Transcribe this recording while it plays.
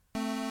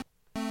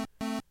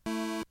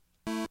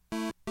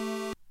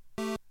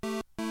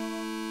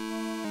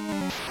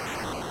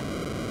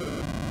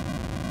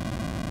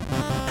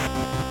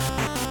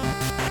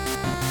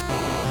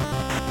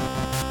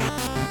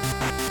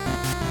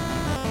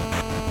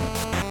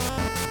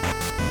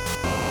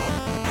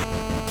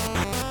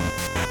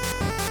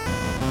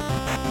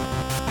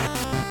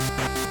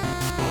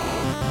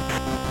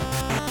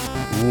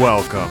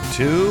Welcome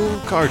to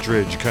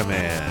Cartridge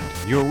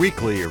Command, your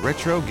weekly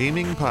retro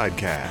gaming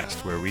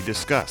podcast where we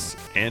discuss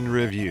and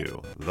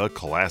review the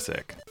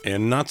classic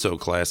and not so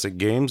classic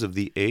games of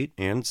the 8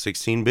 and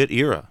 16-bit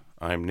era.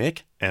 I'm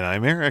Nick. And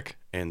I'm Eric.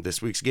 And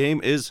this week's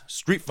game is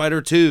Street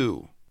Fighter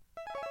II.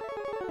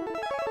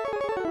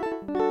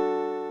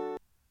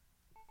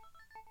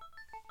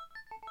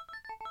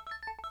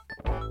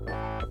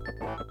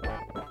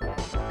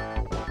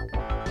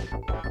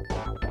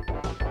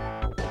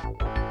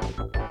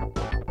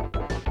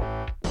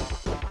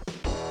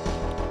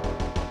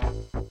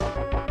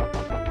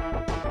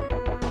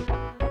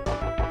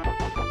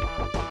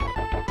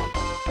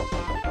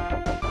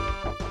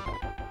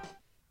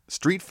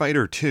 Street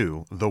Fighter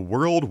II: The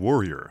World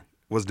Warrior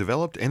was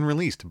developed and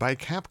released by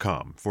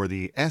Capcom for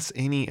the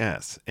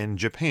SNES in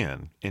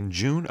Japan in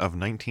June of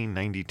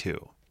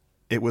 1992.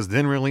 It was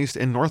then released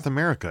in North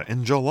America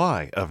in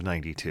July of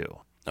 92.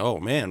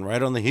 Oh man,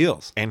 right on the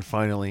heels. And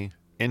finally,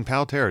 in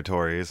PAL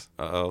territories,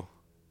 Uh-oh.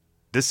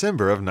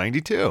 December of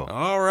 92.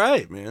 All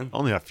right, man.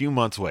 Only a few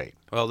months wait.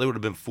 Well, they would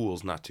have been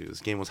fools not to.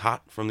 This game was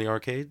hot from the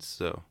arcades,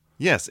 so...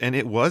 Yes, and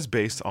it was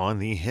based on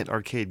the hit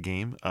arcade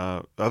game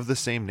of the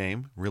same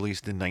name,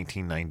 released in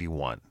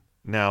 1991.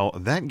 Now,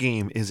 that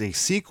game is a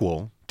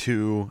sequel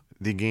to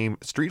the game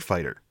Street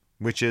Fighter,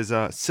 which is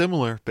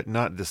similar but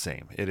not the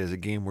same. It is a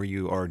game where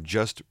you are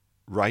just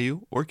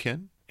Ryu or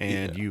Ken,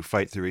 and you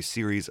fight through a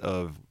series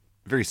of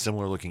very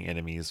similar-looking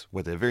enemies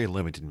with a very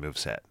limited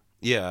moveset.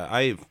 Yeah,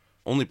 I've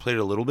only played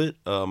a little bit.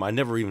 I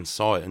never even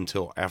saw it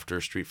until after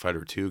Street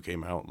Fighter II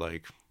came out.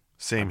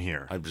 Same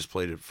here. I just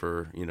played it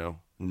for,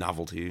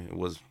 novelty. It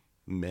was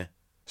meh.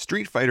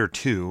 Street Fighter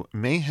II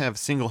may have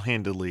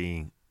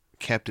single-handedly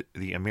kept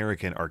the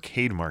American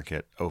arcade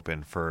market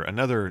open for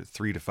another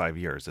 3 to 5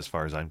 years, as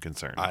far as I'm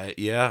concerned.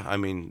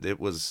 It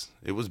was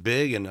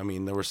big,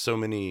 and there were so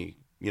many,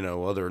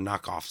 other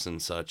knockoffs and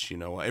such.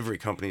 Every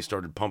company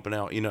started pumping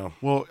out.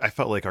 Well, I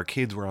felt like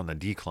arcades were on the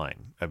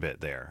decline a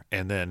bit there,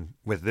 and then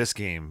with this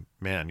game,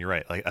 man, you're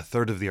right. Like a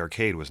third of the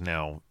arcade was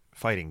now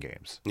fighting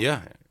games.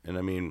 Yeah, and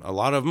a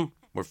lot of them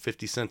were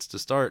 50 cents to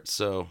start,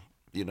 so.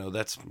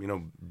 That's,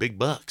 big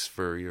bucks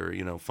for your,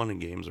 fun and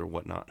games or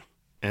whatnot.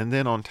 And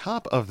then on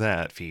top of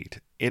that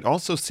feat, it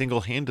also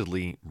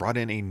single-handedly brought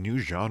in a new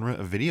genre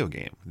of video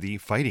game, the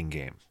fighting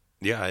game.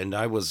 Yeah, and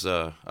I was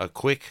a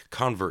quick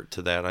convert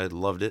to that. I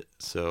loved it,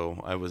 so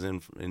I was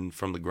in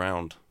from the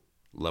ground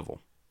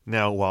level.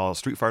 Now, while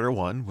Street Fighter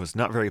I was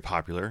not very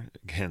popular,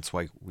 hence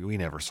why we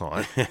never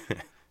saw it,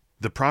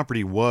 the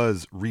property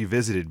was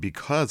revisited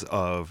because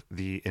of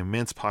the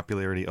immense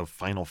popularity of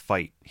Final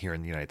Fight here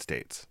in the United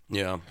States.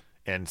 Yeah.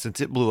 And since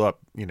it blew up,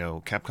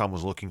 Capcom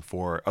was looking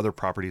for other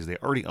properties they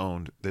already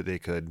owned that they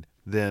could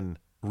then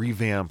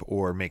revamp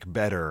or make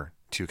better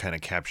to kind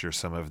of capture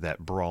some of that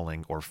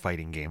brawling or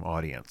fighting game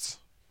audience.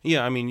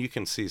 Yeah, you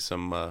can see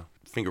some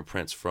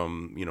fingerprints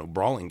from,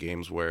 brawling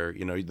games where,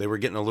 they were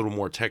getting a little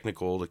more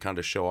technical to kind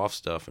of show off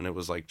stuff, and it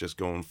was like just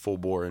going full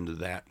bore into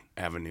that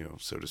avenue,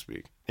 so to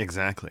speak.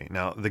 Exactly.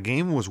 Now, the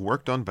game was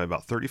worked on by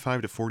about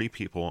 35 to 40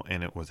 people,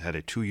 and it had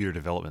a 2-year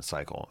development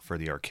cycle for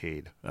the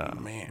arcade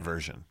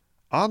version.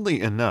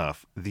 Oddly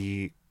enough,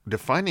 the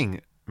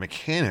defining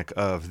mechanic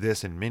of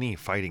this and many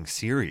fighting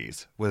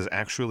series was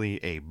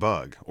actually a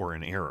bug or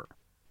an error.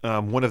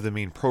 One of the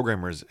main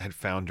programmers had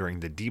found during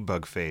the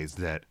debug phase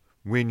that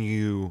when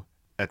you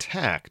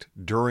attacked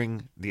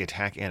during the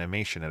attack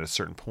animation at a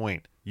certain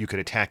point, you could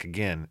attack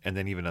again and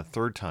then even a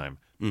third time,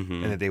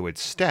 and that they would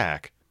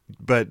stack.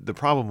 But the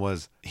problem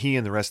was he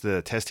and the rest of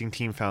the testing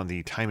team found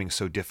the timing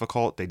so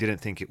difficult, they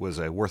didn't think it was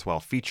a worthwhile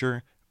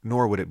feature,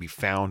 nor would it be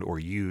found or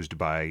used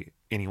by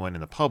anyone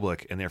in the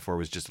public, and therefore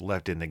was just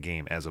left in the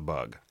game as a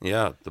bug.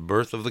 Yeah, the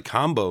birth of the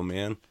combo,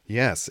 man.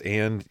 Yes,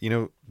 and,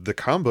 the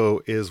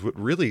combo is what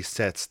really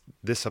sets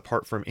this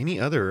apart from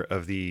any other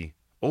of the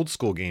old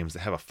school games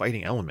that have a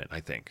fighting element, I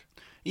think.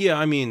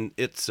 Yeah,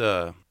 it's,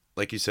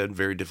 like you said,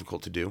 very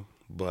difficult to do.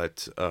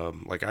 But,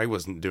 I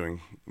wasn't doing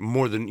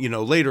more than,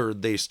 later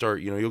they start,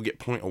 you'll get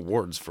point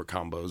awards for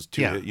combos.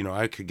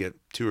 I could get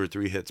 2 or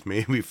 3 hits,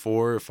 maybe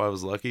 4 if I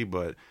was lucky,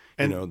 but...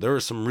 there are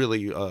some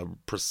really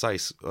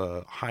precise,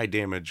 high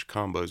damage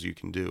combos you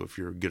can do if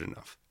you're good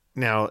enough.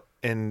 Now,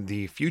 in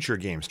the future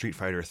games, Street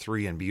Fighter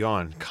 3 and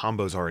beyond,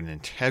 combos are an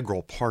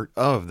integral part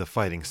of the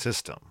fighting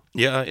system.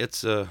 Yeah,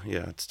 it's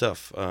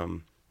tough.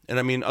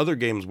 And other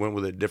games went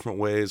with it different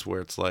ways where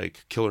it's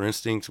like Killer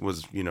Instinct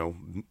was,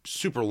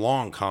 super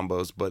long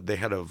combos, but they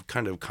had a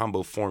kind of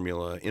combo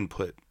formula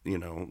input,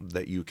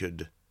 that you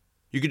could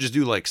just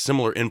do like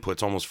similar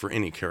inputs almost for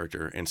any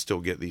character and still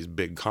get these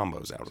big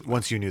combos out of it.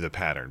 Once you knew the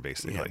pattern,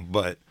 basically. Yeah,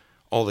 but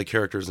all the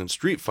characters in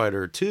Street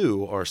Fighter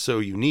 2 are so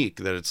unique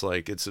that it's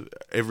like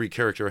every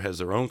character has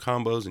their own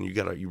combos, and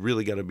you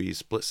really gotta be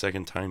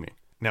split-second timing.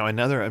 Now,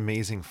 another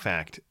amazing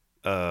fact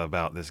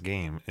about this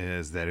game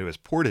is that it was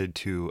ported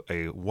to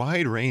a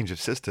wide range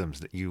of systems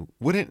that you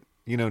wouldn't,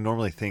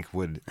 normally think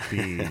would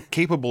be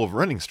capable of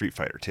running Street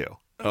Fighter 2.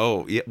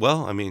 Oh, yeah.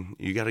 Well,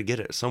 you got to get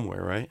it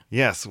somewhere, right?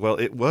 Yes. Well,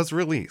 it was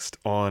released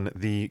on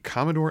the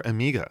Commodore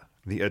Amiga,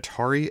 the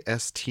Atari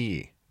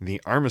ST, the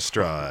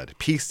Amstrad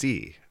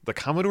PC, the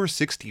Commodore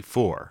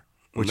 64,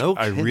 which No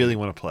I kidding. really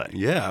want to play.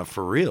 Yeah,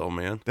 for real,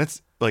 man.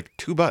 That's like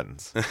 2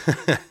 buttons.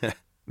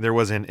 There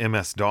was an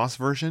MS-DOS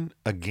version,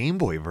 a Game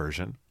Boy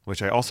version,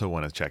 which I also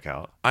want to check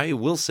out. I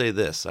will say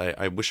this.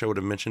 I wish I would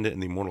have mentioned it in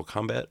the Mortal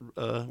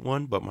Kombat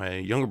one, but my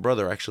younger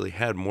brother actually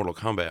had Mortal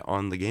Kombat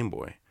on the Game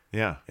Boy.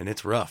 Yeah. And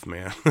it's rough,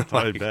 man.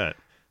 I bet.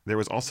 There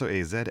was also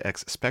a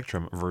ZX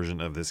Spectrum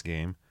version of this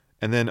game.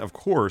 And then, of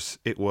course,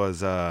 it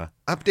was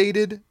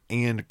updated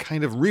and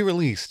kind of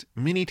re-released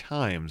many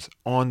times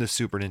on the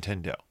Super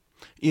Nintendo.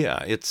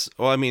 Yeah,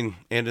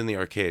 and in the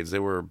arcades, they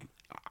were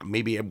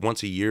maybe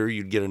once a year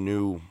you'd get a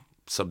new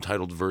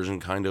subtitled version,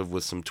 kind of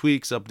with some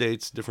tweaks,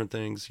 updates, different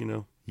things,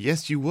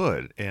 Yes, you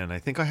would. And I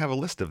think I have a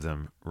list of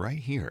them right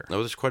here. Oh,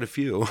 there's quite a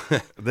few.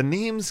 The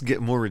names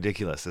get more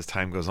ridiculous as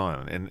time goes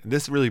on. And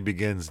this really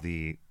begins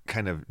the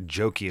kind of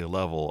jokey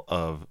level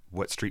of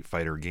what Street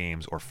Fighter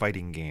games or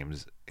fighting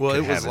games Well,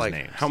 could it was have like, as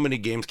names. how many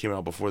games came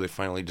out before they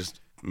finally just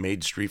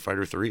made Street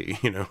Fighter 3,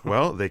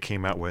 Well, they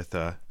came out with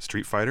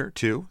Street Fighter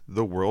 2,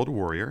 The World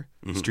Warrior,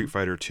 Street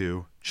Fighter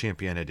 2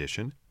 Champion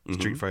Edition,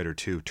 Street Fighter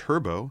 2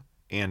 Turbo,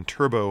 and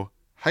Turbo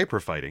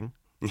Hyper Fighting.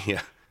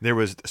 Yeah. There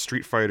was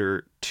Street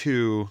Fighter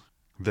 2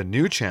 The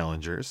New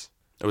Challengers.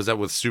 Was that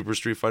with Super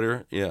Street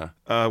Fighter? Yeah.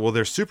 Well,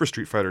 there's Super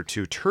Street Fighter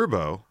 2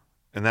 Turbo,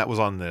 and that was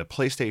on the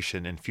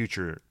PlayStation and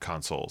future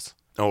consoles.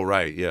 Oh,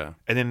 right, yeah.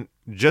 And then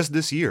just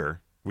this year,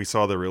 we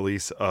saw the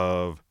release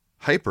of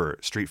Hyper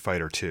Street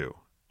Fighter 2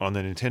 on the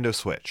Nintendo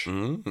Switch.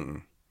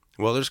 Mm.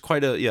 Well, there's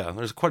quite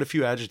a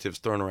few adjectives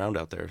thrown around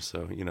out there,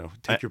 so,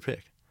 take your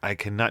pick. I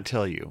cannot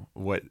tell you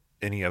what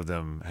any of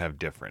them have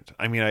different.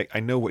 I mean, I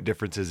know what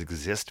differences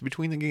exist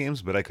between the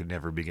games, but I could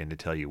never begin to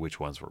tell you which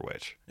ones were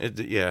which.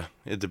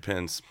 It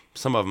depends.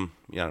 Some of them,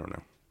 I don't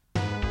know.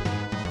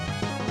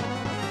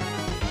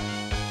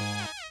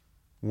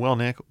 Well,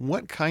 Nick,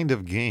 what kind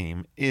of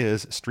game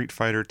is Street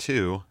Fighter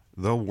 2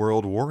 The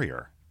World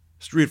Warrior?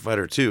 Street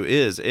Fighter 2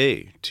 is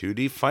a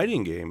 2D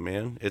fighting game,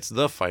 man. It's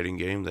the fighting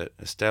game that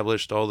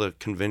established all the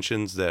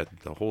conventions that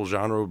the whole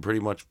genre would pretty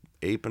much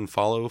ape and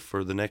follow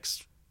for the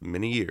next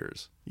many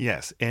years.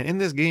 Yes, and in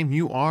this game,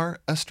 you are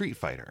a Street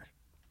Fighter.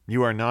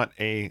 You are not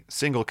a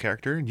single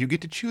character. You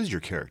get to choose your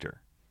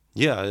character.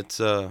 Yeah, it's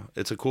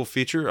a cool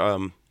feature.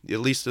 At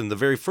least in the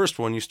very first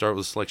one, you start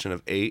with a selection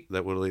of 8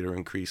 that would later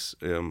increase,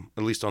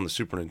 at least on the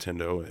Super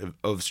Nintendo,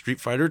 of Street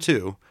Fighter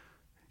 2.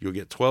 You'll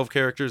get 12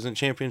 characters in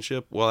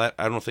Championship. Well,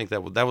 I don't think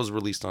that was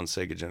released on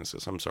Sega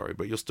Genesis. I'm sorry,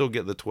 but you'll still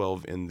get the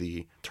 12 in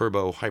the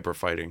Turbo Hyper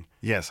Fighting.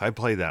 Yes, I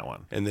played that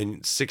one. And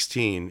then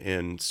 16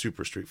 in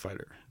Super Street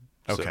Fighter.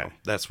 Okay. So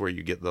that's where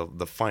you get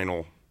the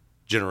final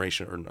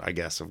generation, or I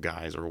guess, of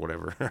guys or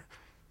whatever.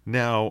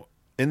 Now,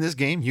 in this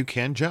game, you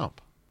can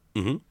jump.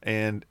 Mm-hmm.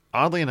 And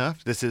oddly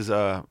enough, this is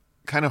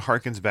kind of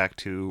harkens back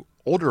to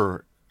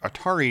older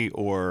Atari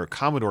or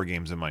Commodore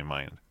games in my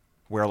mind,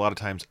 where a lot of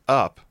times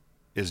up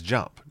is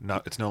jump.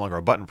 It's no longer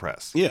a button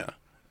press. Yeah.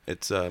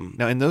 It's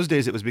Now, in those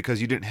days, it was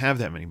because you didn't have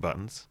that many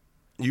buttons.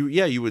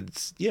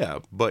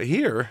 But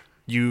here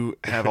You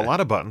have a lot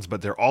of buttons,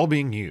 but they're all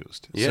being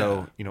used. Yeah.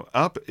 So,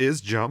 up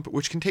is jump,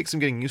 which can take some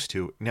getting used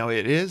to. Now,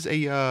 it is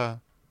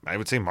I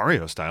would say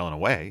Mario style in a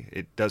way.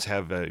 It does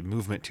have a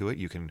movement to it.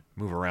 You can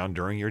move around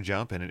during your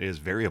jump, and it is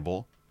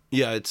variable.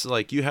 Yeah, it's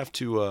like you have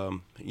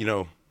to,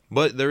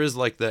 but there is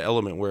like the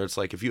element where it's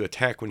like if you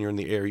attack when you're in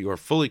the air, you are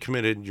fully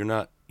committed. You're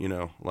not,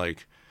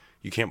 like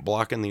you can't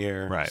block in the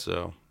air. Right.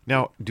 So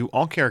Now, do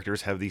all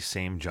characters have the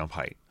same jump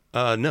height?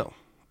 no.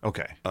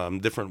 Okay.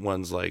 Different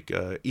ones like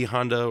E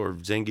Honda or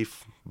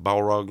Zangief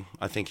Balrog.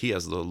 I think he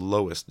has the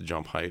lowest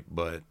jump height,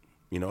 but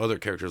other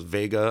characters,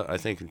 Vega, I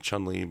think, and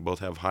Chun-Li both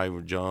have high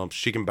jumps.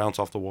 She can bounce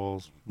off the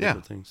walls. Yeah.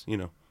 Things.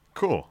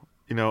 Cool.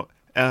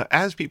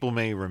 As people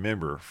may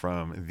remember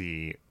from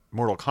the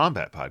Mortal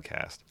Kombat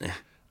podcast,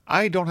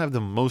 I don't have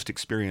the most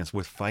experience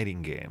with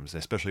fighting games,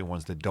 especially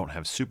ones that don't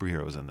have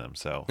superheroes in them.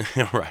 So,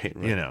 right.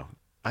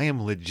 I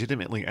am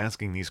legitimately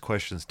asking these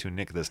questions to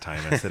Nick this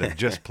time instead of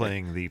just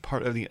playing the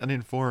part of the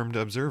uninformed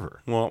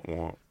observer. Wah,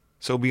 wah.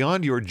 So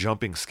beyond your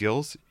jumping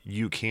skills,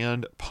 you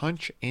can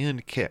punch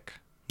and kick.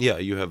 Yeah,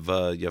 you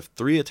have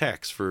 3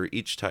 attacks for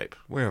each type.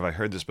 Where have I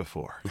heard this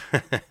before?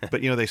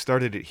 But they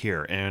started it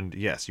here, and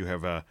yes, you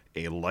have a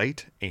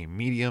light, a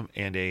medium,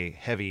 and a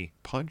heavy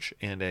punch,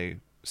 and a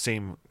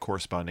same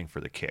corresponding for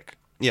the kick.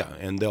 Yeah,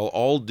 and they'll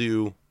all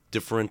do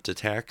different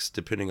attacks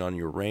depending on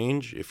your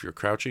range, if you're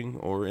crouching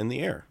or in the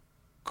air.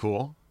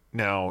 Cool.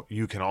 Now,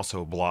 you can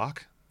also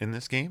block in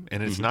this game,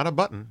 and it's not a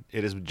button.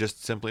 It is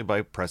just simply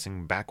by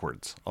pressing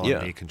backwards on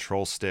the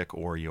control stick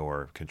or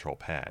your control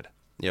pad.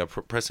 Yeah,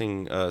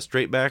 pressing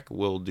straight back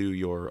will do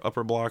your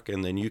upper block,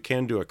 and then you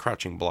can do a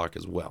crouching block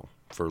as well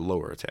for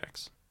lower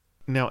attacks.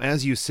 Now,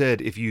 as you said,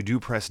 if you do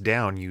press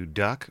down, you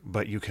duck,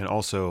 but you can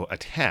also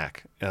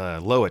attack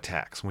low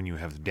attacks when you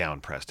have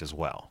down pressed as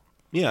well.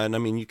 Yeah, and I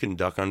mean, you can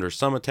duck under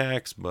some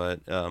attacks,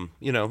 but,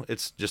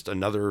 it's just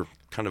another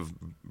kind of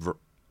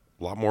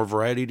lot more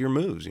variety to your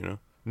moves,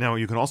 Now,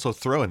 you can also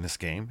throw in this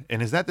game,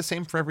 and is that the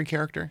same for every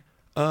character?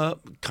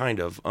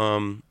 Kind of.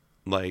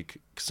 like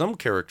some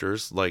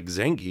characters, like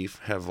Zangief,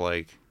 have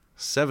like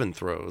 7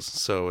 throws.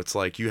 So it's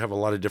like you have a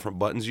lot of different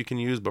buttons you can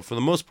use, but for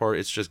the most part,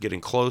 it's just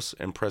getting close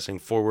and pressing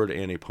forward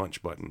and a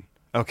punch button.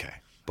 Okay.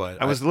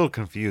 But I was a little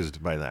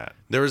confused by that.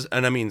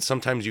 and I mean,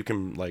 sometimes you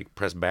can like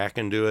press back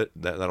and do it.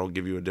 That'll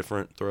give you a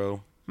different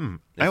throw.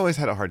 I always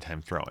had a hard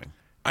time throwing.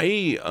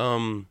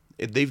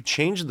 They've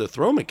changed the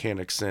throw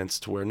mechanics since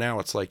to where now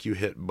it's like you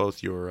hit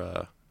both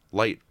your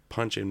light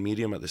punch and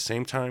medium at the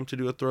same time to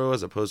do a throw,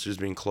 as opposed to just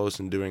being close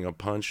and doing a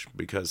punch,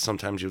 because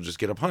sometimes you'll just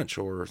get a punch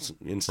or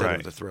instead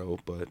of the throw.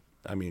 But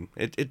I mean,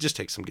 it just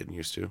takes some getting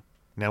used to.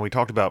 Now, we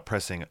talked about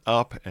pressing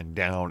up and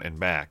down and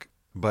back,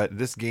 but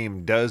this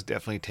game does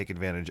definitely take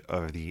advantage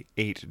of the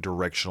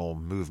 8-directional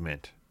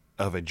movement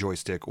of a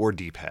joystick or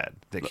D-pad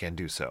that can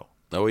do so.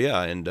 Oh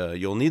yeah, and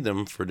you'll need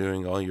them for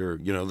doing all your,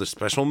 the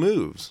special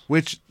moves.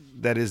 Which,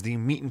 that is the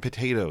meat and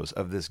potatoes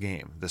of this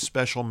game. The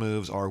special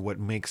moves are what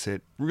makes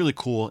it really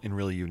cool and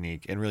really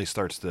unique and really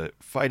starts the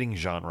fighting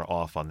genre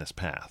off on this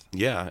path.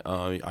 Yeah,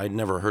 I'd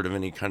never heard of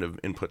any kind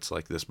of inputs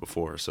like this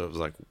before, so it was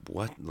like,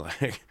 what?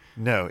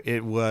 No,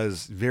 it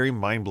was very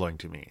mind-blowing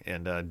to me.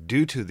 And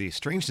due to the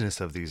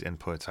strangeness of these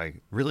inputs, I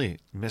really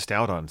missed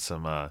out on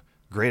some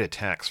great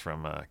attacks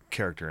from a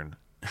character in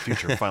a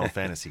future Final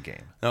Fantasy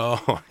game.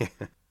 Oh,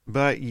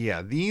 But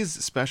yeah, these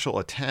special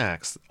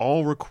attacks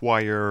all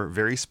require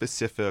very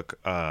specific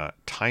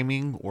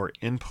timing or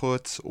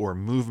inputs or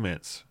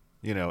movements,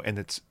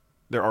 and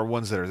there are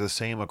ones that are the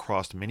same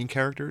across many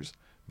characters,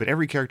 but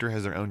every character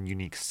has their own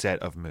unique set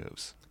of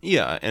moves.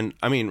 Yeah, and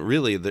I mean,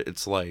 really,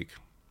 it's like,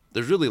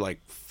 there's really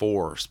like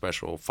 5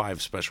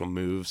 special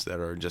moves that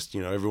are just,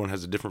 everyone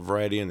has a different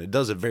variety and it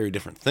does a very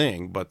different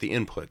thing, but the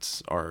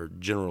inputs are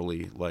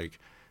generally like,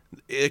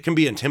 it can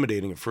be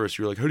intimidating at first.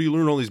 You're like, how do you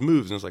learn all these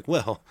moves? And it's like,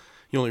 well,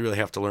 you only really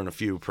have to learn a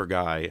few per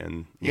guy.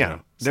 And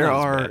there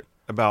are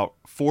about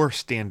 4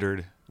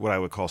 standard, what I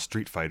would call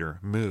Street Fighter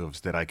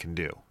moves that I can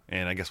do.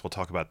 And I guess we'll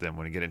talk about them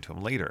when we get into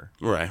them later.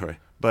 Right.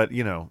 But,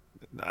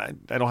 I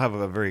don't have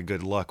a very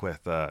good luck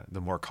with the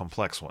more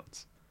complex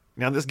ones.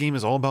 Now, this game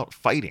is all about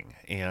fighting,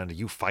 and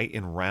you fight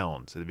in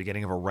rounds. At the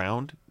beginning of a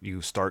round,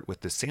 you start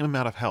with the same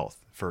amount of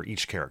health for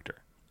each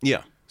character.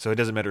 Yeah. So it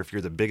doesn't matter if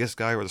you're the biggest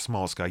guy or the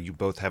smallest guy, you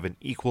both have an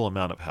equal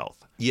amount of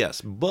health. Yes,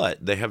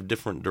 but they have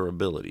different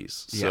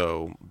durabilities. Yeah.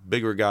 So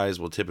bigger guys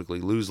will typically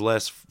lose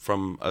less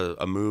from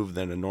a move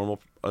than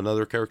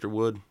another character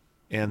would.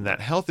 And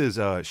that health is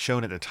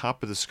shown at the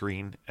top of the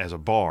screen as a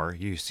bar.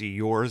 You see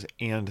yours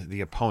and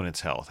the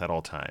opponent's health at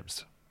all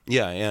times.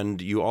 Yeah,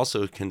 and you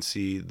also can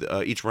see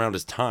each round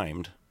is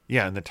timed.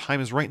 Yeah, and the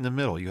time is right in the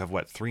middle. You have,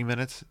 3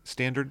 minutes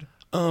standard?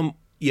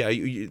 Yeah,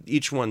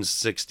 each one's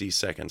 60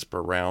 seconds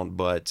per round,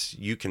 but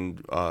you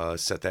can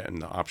set that in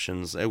the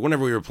options.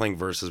 Whenever we were playing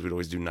Versus, we'd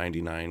always do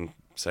 99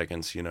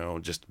 seconds,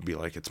 just to be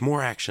like, it's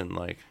more action,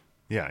 like.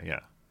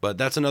 Yeah. But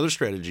that's another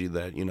strategy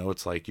that,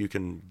 it's like you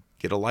can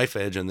get a life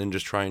edge and then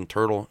just try and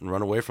turtle and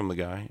run away from the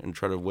guy and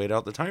try to wait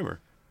out the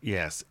timer.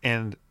 Yes,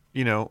 and,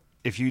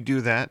 if you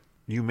do that,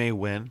 you may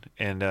win,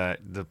 and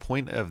the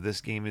point of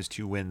this game is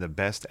to win the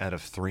best out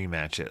of 3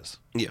 matches.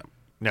 Yeah.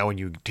 Now, when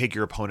you take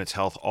your opponent's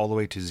health all the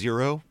way to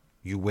 0,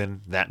 you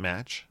win that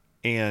match.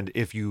 And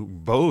if you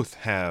both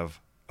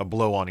have a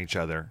blow on each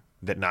other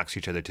that knocks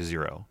each other to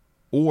 0,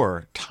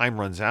 or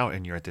time runs out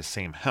and you're at the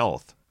same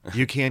health,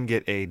 you can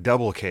get a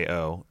double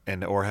KO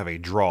or have a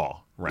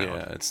draw round.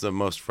 Yeah, it's the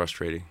most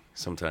frustrating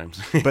sometimes.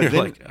 But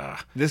then,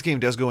 this game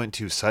does go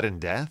into sudden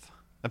death,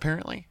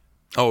 apparently.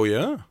 Oh,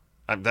 yeah?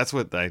 That's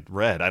what I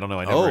read. I don't know.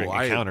 I never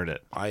encountered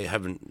it. I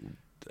haven't.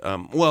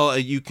 Well,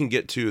 you can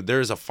get to,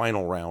 there's a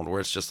final round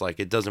where it's just like,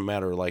 it doesn't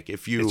matter. Like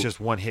if you, it's just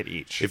one hit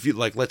each. If you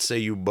let's say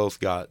you both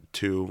got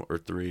 2 or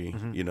 3,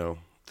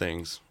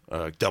 things,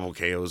 double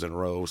KOs in a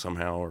row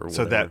somehow or whatever.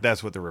 So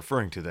that's what they're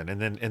referring to then. And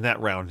then in that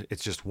round,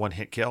 it's just one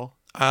hit kill.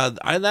 That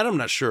I'm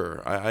not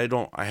sure. I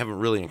haven't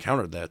really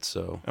encountered that.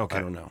 So okay.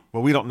 I don't know.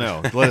 Well, we don't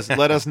know.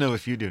 Let us know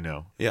if you do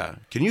know. Yeah.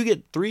 Can you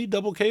get 3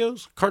 double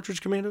KOs?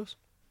 Cartridge Commandos?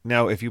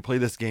 Now, if you play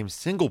this game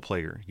single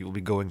player, you will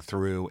be going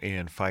through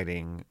and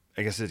fighting,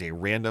 I guess it's a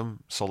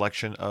random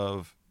selection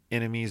of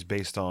enemies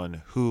based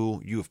on who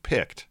you've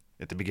picked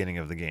at the beginning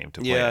of the game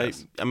to play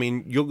as. I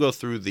mean, you'll go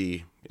through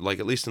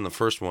at least in the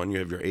first one, you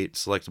have your 8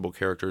 selectable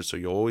characters, so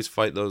you'll always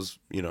fight those,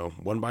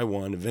 one by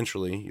one.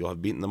 Eventually, you'll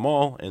have beaten them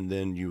all, and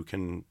then you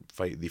can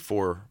fight the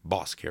 4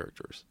 boss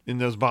characters. And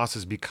those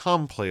bosses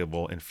become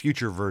playable in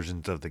future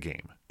versions of the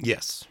game.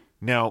 Yes.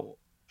 Now,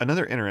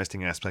 another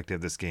interesting aspect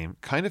of this game,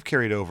 kind of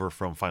carried over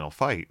from Final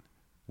Fight,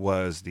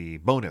 was the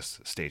bonus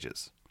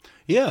stages.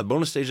 Yeah,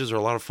 bonus stages are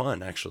a lot of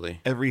fun,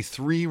 actually. Every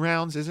 3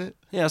 rounds, is it?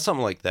 Yeah,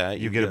 something like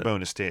that. You get a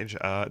bonus stage.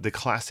 The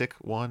classic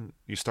one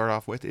you start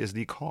off with is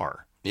the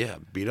car. Yeah,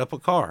 beat up a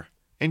car.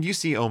 And you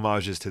see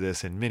homages to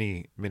this in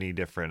many, many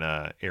different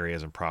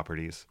areas and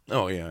properties.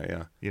 Oh,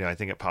 yeah. I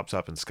think it pops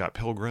up in Scott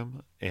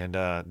Pilgrim. And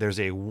there's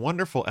a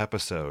wonderful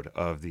episode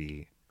of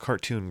the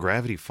cartoon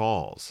Gravity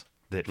Falls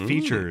that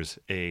features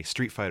a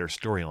Street Fighter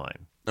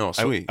storyline. Oh,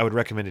 sweet. I would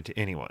recommend it to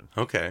anyone.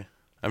 Okay.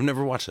 I've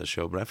never watched that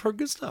show, but I've heard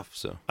good stuff.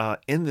 So,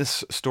 in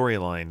this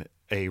storyline,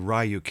 a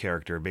Ryu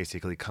character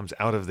basically comes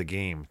out of the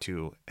game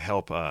to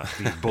help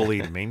the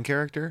bullied main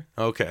character.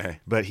 Okay.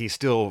 But he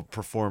still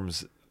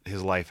performs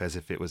his life as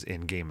if it was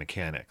in-game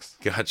mechanics.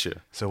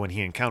 Gotcha. So when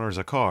he encounters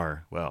a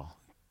car, well,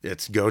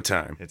 it's go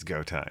time. It's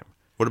go time.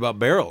 What about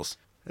barrels?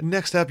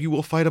 Next up, you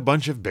will fight a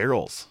bunch of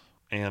barrels.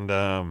 And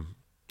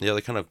yeah,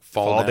 they kind of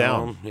fall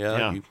down.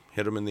 Yeah, you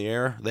hit them in the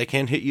air. They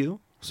can hit you,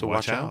 so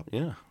watch out.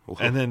 Yeah.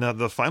 And then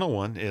the final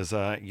one is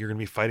you're going to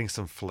be fighting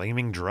some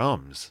flaming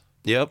drums.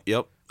 Yep.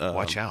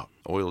 Watch out.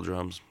 Oil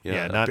drums.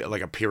 Yeah, not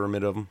like a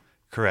pyramid of them.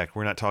 Correct.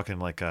 We're not talking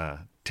like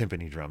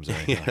timpani drums or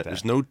anything like that.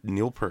 There's no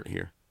Neil Peart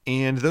here.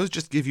 And those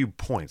just give you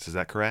points. Is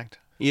that correct?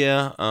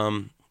 Yeah.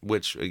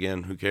 Which,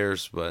 again, who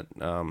cares? But,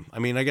 I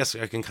mean, I guess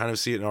I can kind of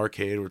see it in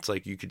arcade where it's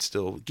like you could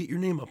still get your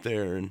name up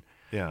there. And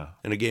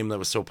in a game that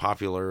was so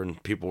popular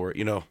and people were,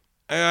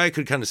 I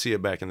could kind of see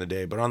it back in the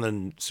day. But on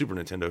the Super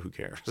Nintendo, who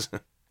cares?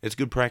 It's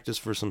good practice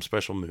for some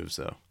special moves,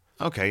 though.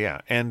 Okay,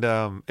 yeah. And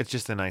it's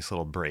just a nice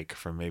little break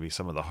from maybe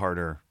some of the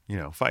harder,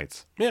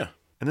 fights. Yeah.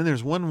 And then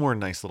there's one more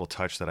nice little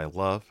touch that I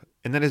love,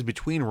 and that is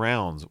between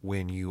rounds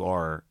when you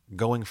are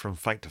going from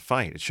fight to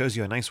fight. It shows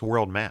you a nice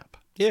world map.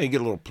 Yeah, you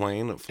get a little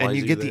plane that flies and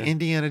you get there. The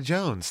Indiana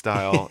Jones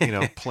style,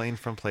 plane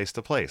from place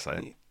to place.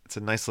 It's a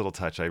nice little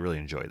touch. I really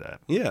enjoy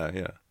that.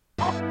 Yeah.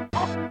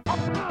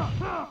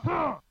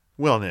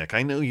 Well, Nick,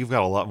 I know you've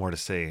got a lot more to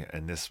say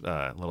in this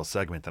little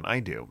segment than I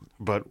do,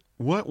 but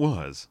what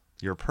was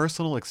your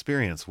personal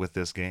experience with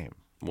this game?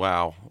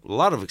 Wow. A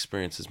lot of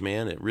experiences,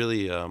 man. It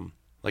really,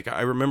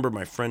 I remember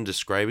my friend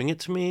describing it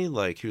to me.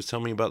 Like, he was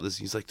telling me about this.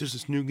 He's like, there's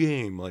this new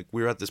game. Like,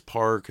 we were at this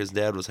park. His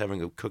dad was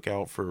having a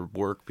cookout for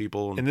work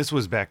people. And this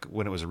was back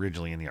when it was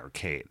originally in the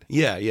arcade.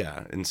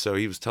 Yeah. And so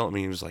he was telling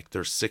me, he was like,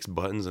 there's 6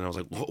 buttons. And I was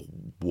like, whoa,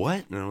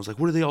 what? And I was like,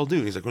 what do they all do?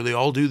 And he's like, well, they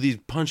all do these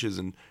punches.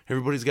 And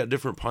everybody's got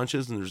different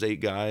punches. And there's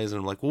 8 guys. And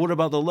I'm like, well, what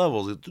about the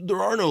levels?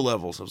 There are no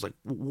levels. I was like,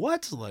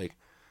 what? Like,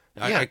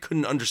 I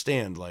couldn't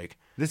understand. Like,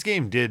 this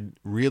game did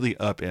really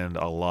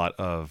upend a lot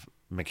of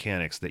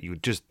mechanics that you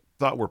just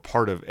thought were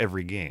part of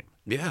every game.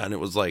 Yeah, and it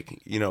was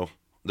like,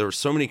 there were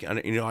so many,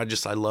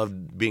 I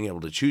loved being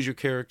able to choose your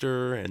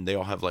character, and they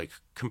all have like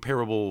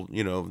comparable,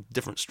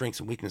 different strengths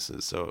and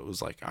weaknesses. So it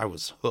was like I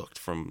was hooked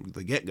from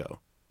the get-go.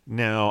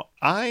 Now,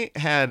 I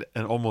had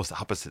an almost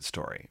opposite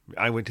story.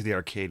 I went to the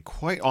arcade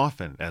quite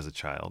often as a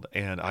child,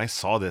 and I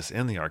saw this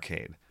in the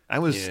arcade. I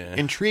was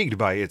intrigued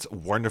by its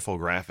wonderful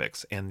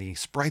graphics, and the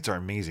sprites are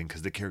amazing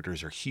because the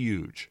characters are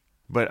huge.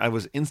 But I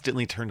was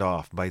instantly turned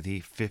off by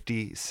the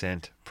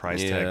 50-cent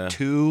price tag.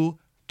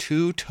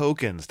 Two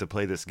tokens to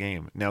play this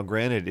game. Now,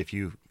 granted, if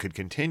you could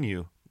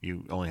continue,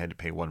 you only had to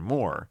pay one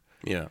more.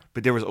 Yeah.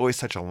 But there was always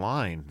such a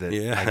line that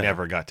I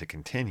never got to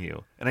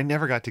continue. And I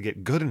never got to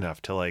get good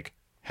enough to,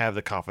 have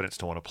the confidence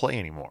to want to play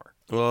anymore.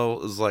 Well,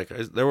 it was like,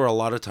 there were a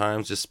lot of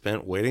times just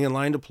spent waiting in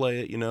line to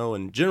play it,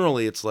 and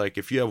generally it's like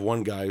if you have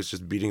one guy who's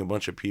just beating a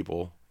bunch of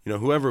people,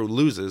 whoever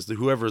loses,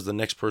 whoever's the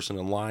next person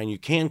in line, you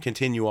can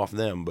continue off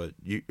them, but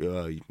you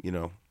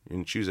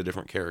and choose a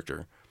different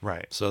character.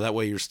 Right. So that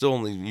way you're still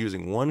only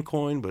using one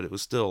coin, but it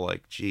was still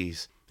like,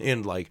 geez.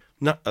 And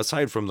not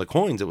aside from the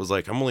coins, it was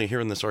like, I'm only here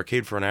in this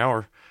arcade for an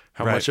hour.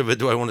 How much of it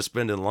do I want to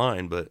spend in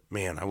line? But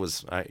man,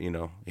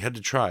 you had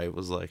to try. It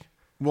was like,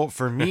 well,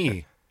 for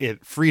me,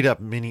 it freed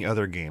up many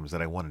other games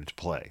that I wanted to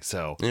play.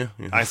 So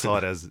I saw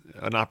it as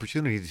an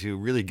opportunity to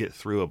really get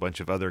through a bunch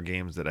of other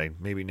games that I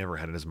maybe never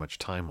had as much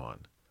time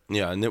on.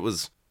 Yeah, and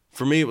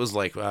for me, it was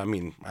like, I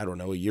don't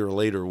know, a year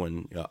later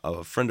when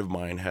a friend of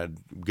mine had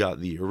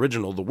got the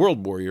original, the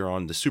World Warrior,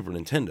 on the Super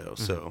Nintendo.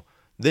 Mm-hmm. So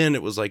then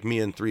it was like me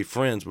and 3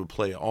 friends would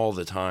play all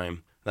the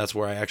time. That's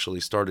where I actually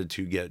started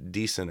to get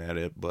decent at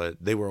it, but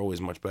they were always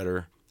much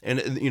better. And,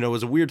 it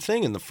was a weird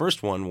thing in the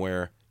first one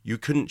where you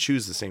couldn't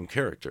choose the same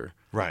character.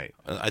 Right.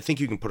 I think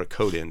you can put a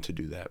code in to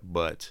do that,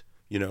 but,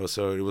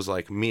 so it was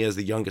like me as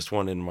the youngest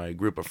one in my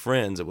group of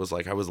friends. It was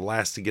like I was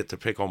last to get to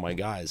pick all my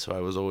guys, so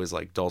I was always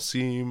like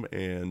Dhalsim,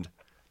 and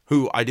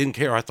who I didn't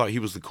care. I thought he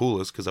was the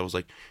coolest because I was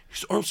like,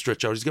 his arms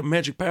stretch out, he's got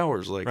magic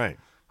powers. Like, right.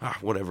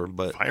 Whatever.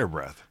 But fire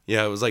breath.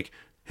 Yeah, it was like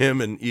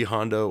him and E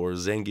Honda or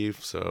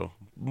Zangief. So,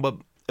 but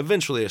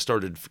eventually I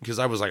started, because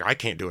I was like, I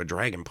can't do a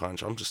Dragon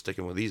Punch. I'm just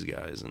sticking with these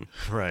guys. And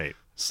right.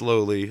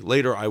 Slowly,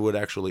 later I would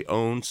actually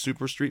own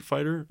Super Street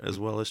Fighter as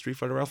well as Street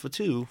Fighter Alpha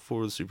 2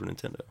 for the Super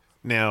Nintendo.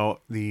 Now,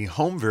 the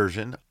home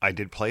version, I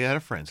did play at a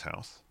friend's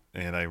house.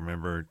 And I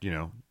remember,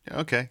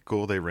 okay,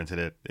 cool, they rented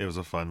it. It was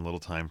a fun little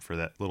time for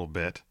that little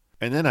bit.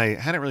 And then I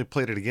hadn't really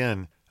played it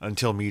again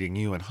until meeting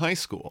you in high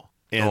school.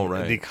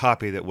 And the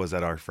copy that was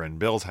at our friend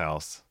Bill's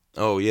house.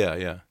 Oh,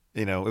 yeah.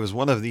 It was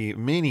one of the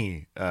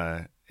many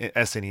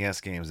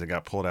SNES games that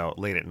got pulled out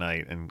late at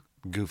night and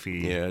goofy.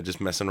 Yeah,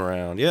 just messing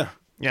around. Yeah.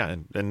 Yeah,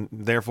 and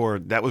therefore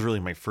that was really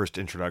my first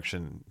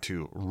introduction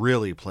to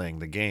really playing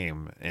the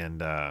game.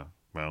 And,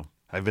 well,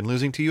 I've been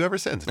losing to you ever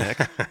since, Nick.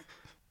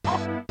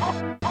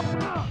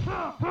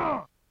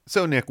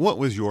 So, Nick, what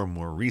was your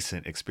more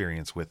recent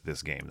experience with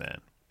this game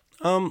then?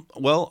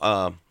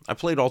 I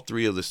played all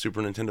 3 of the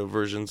Super Nintendo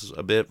versions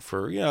a bit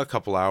for, a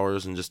couple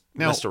hours and just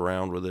messed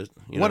around with it.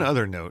 One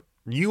other note,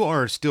 you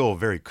are still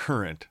very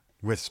current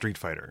with Street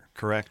Fighter,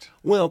 correct?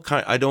 Well,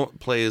 I don't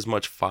play as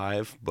much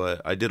 5,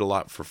 but I did a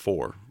lot for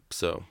 4.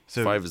 So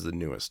 5 is the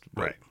newest.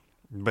 Right.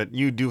 But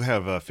you do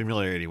have a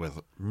familiarity with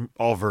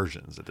all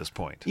versions at this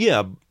point.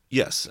 Yeah.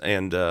 Yes.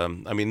 And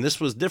I mean, this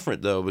was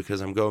different, though, because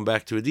I'm going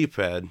back to a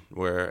D-pad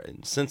where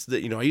since I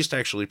used to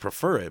actually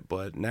prefer it,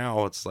 but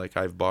now it's like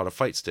I've bought a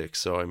fight stick.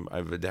 So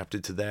I've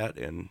adapted to that.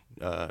 And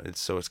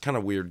it's kind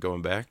of weird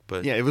going back.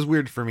 But yeah, it was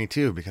weird for me,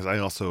 too, because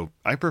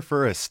I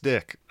prefer a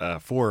stick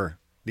for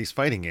these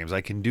fighting games.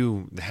 I can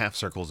do the half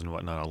circles and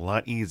whatnot a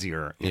lot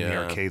easier in the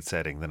arcade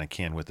setting than I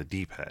can with the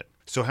D-pad.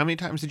 So how many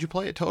times did you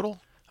play it total?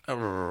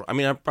 I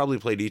mean, I probably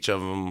played each of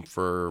them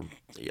for,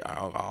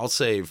 I'll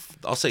say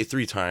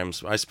 3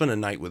 times. I spent a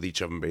night with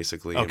each of them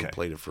basically and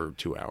played it for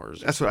 2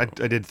 hours. That's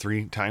what I did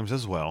 3 times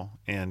as well.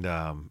 And,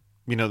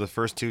 the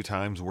first 2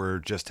 times were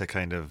just to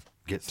kind of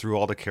get through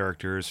all the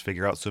characters,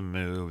 figure out some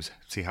moves,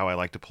 see how I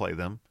like to play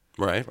them.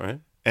 Right.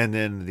 And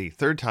then the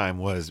 3rd time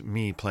was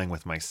me playing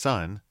with my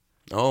son.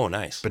 Oh,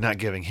 nice. But not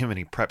giving him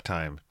any prep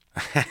time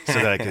so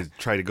that I could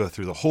try to go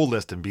through the whole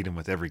list and beat him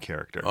with every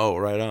character. Oh,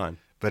 right on.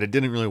 But it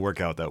didn't really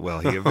work out that well.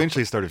 He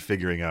eventually started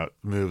figuring out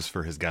moves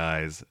for his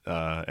guys.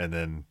 And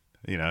then,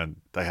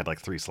 I had like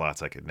 3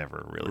 slots I could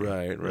never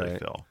really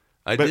fill.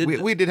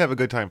 We did have a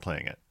good time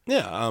playing it.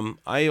 Yeah.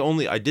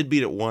 I did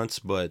beat it once,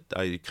 but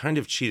I kind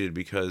of cheated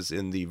because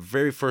in the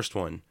very first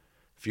one,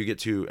 if you get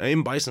to,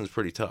 Aim Bison's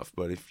pretty tough,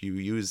 but if you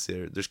use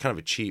there's kind of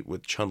a cheat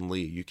with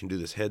Chun-Li. You can do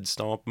this head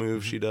stomp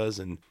move she does,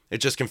 and it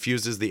just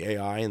confuses the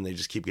AI, and they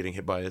just keep getting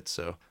hit by it.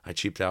 So I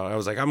cheaped out. I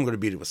was like, I'm going to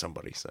beat it with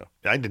somebody. So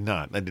I did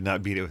not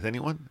beat it with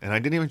anyone, and I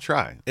didn't even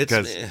try.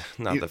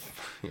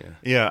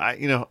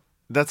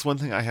 That's one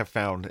thing I have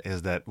found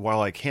is that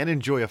while I can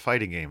enjoy a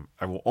fighting game,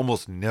 I will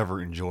almost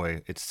never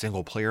enjoy its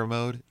single player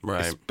mode,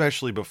 right?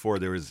 Especially before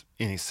there is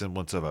any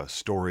semblance of a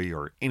story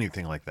or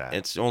anything like that.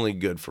 It's only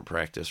good for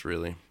practice,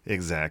 really.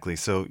 Exactly.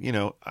 So,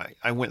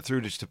 I went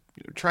through just to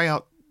try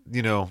out,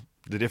 the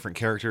different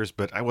characters,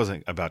 but I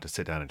wasn't about to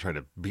sit down and try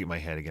to beat my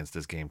head against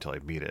this game till I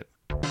beat it.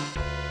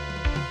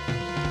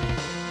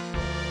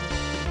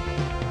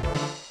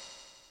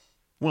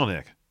 Well,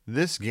 Nick,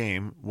 this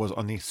game was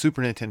on the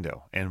Super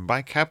Nintendo and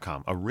by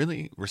Capcom, a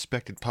really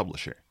respected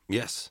publisher.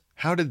 Yes.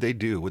 How did they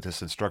do with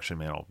this instruction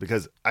manual?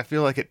 Because I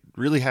feel like it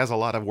really has a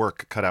lot of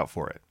work cut out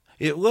for it.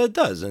 It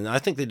does, and I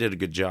think they did a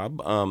good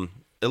job.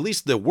 At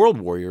least the World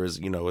Warrior is,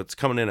 it's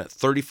coming in at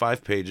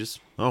 35 pages.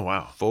 Oh,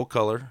 wow. Full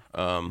color.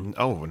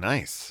 Oh,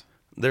 nice.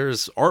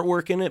 There's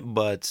artwork in it,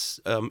 but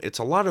it's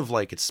a lot of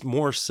it's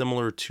more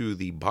similar to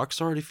the box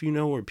art, if you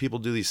know, where people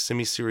do these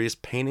semi-serious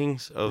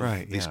paintings of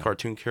these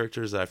cartoon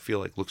characters that I feel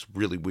like looks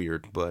really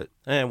weird, but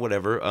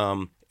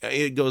whatever.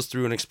 It goes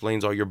through and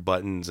explains all your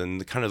buttons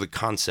and the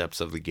concepts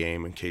of the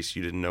game in case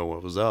you didn't know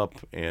what was up.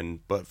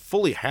 But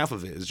fully half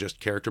of it is just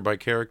character by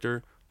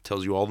character,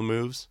 tells you all the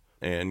moves,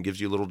 and gives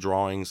you little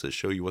drawings that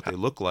show you what they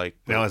look like.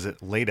 Now, is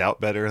it laid out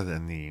better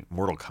than the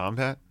Mortal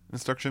Kombat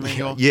instruction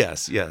manual?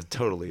 Yes,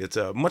 totally. It's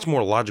a much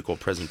more logical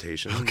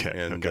presentation.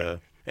 Okay.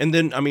 And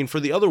then, for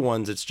the other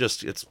ones, it's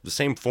the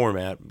same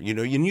format.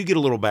 You get a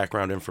little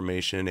background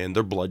information and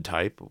their blood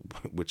type,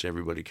 which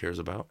everybody cares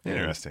about.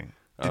 Interesting.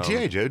 Did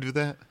G.I. Joe do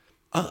that?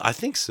 I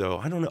think so.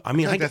 I don't know.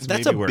 I guess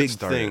that's a big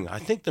thing. I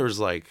think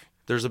there's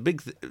a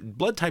big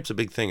blood type's a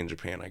big thing in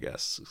Japan, I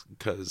guess,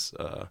 because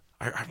I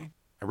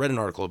read an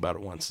article about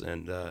it once,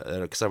 and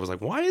because I was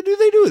like, why do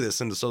they do this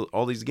in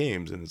all these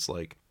games? And it's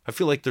like, I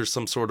feel like there's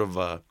some sort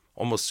of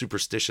almost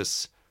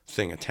superstitious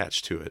thing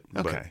attached to it.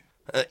 Okay.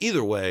 But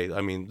either way,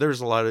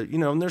 there's a lot of,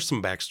 and there's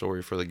some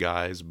backstory for the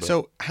guys. But,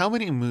 so how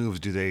many moves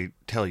do they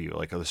tell you,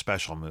 are the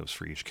special moves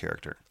for each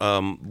character?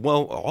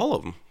 Well, all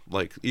of them.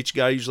 Each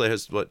guy usually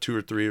has 2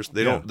 or 3. Or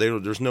they don't.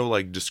 There's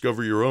no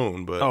discover your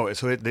own. But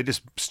so they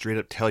just straight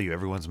up tell you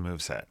everyone's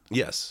moveset.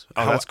 Yes.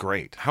 That's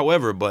great.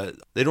 However, but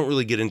they don't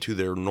really get into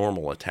their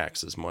normal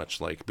attacks as much,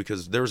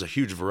 because there's a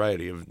huge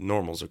variety of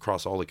normals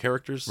across all the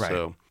characters. Right.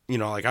 So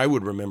I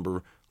would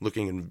remember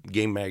looking in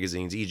game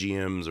magazines,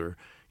 EGMs, or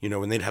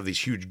when they'd have these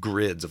huge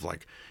grids of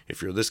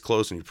if you're this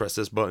close and you press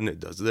this button, it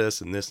does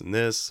this and this and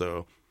this.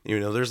 So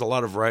there's a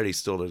lot of variety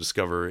still to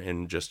discover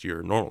in just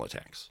your normal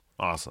attacks.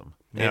 Awesome.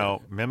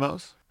 Now,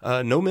 memos?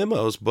 No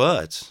memos,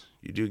 but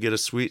you do get a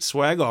sweet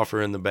swag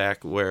offer in the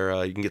back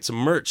where you can get some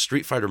merch,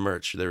 Street Fighter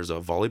merch. There's a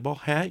volleyball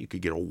hat. You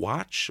could get a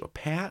watch, a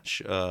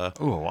patch. A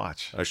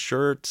watch. A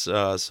shirt,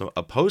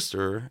 a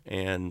poster,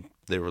 and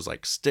there was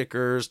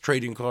stickers,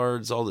 trading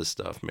cards, all this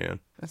stuff, man.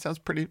 That sounds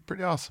pretty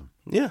awesome.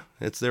 Yeah,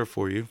 it's there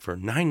for you for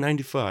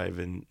 $9.95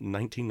 and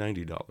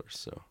 $19.90.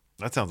 So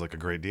that sounds like a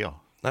great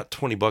deal. Not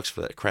 $20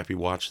 for that crappy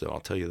watch, though. I'll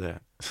tell you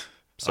that.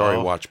 Sorry,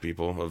 watch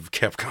people of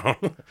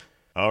Capcom.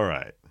 All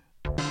right.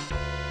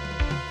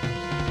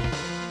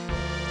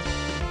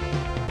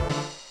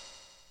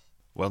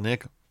 Well,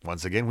 Nick,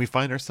 once again, we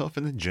find ourselves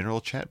in the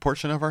general chat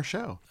portion of our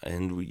show.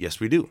 And yes,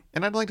 we do.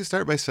 And I'd like to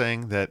start by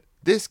saying that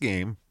this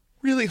game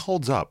really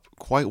holds up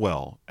quite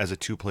well as a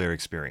 2-player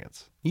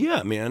experience.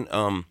 Yeah, man.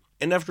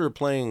 And after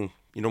playing,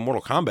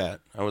 Mortal Kombat,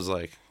 I was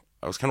like,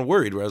 I was kind of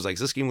worried where I was like, is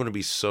this game going to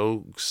be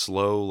so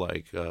slow?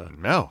 Like,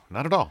 No,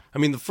 not at all. I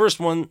mean, the first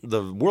one,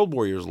 the World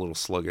Warrior is a little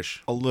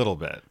sluggish, A little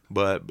bit.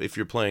 but if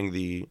you're playing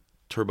the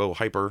Turbo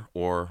Hyper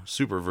or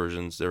Super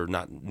versions, they're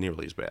not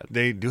nearly as bad.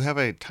 They do have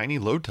a tiny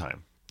load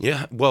time.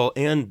 Yeah, well,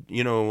 and,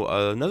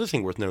 another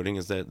thing worth noting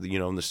is that,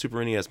 in the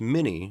Super NES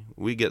Mini,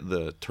 we get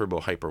the Turbo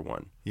Hyper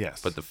one.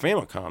 Yes. But the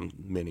Famicom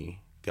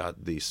Mini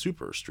got the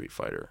Super Street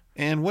Fighter.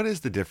 And what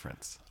is the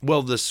difference?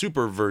 Well, the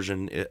Super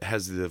version, it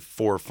has the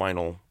 4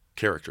 final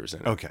characters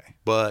in it. Okay.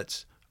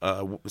 But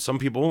some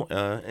people,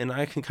 and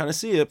I can kind of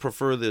see it,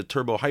 prefer the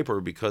Turbo Hyper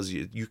because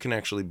you can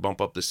actually bump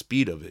up the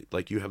speed of it.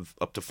 Like, you have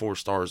up to 4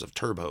 stars of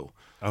turbo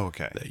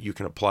that you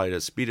can apply to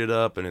speed it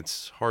up, and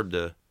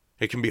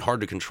it can be hard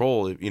to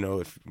control,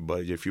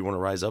 but if you want to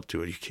rise up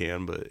to it, you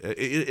can. But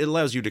it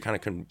allows you to kind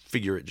of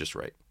configure it just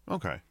right.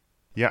 Okay.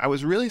 Yeah, I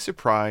was really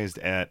surprised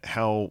at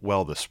how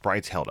well the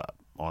sprites held up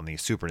on the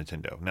Super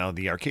Nintendo. Now,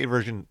 the arcade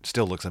version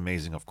still looks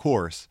amazing, of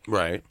course.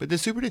 Right. But the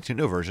Super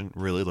Nintendo version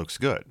really looks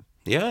good.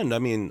 Yeah, and I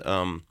mean,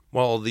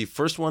 well, the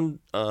first one,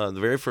 the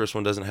very first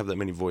one doesn't have that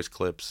many voice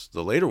clips.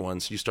 The later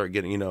ones, you start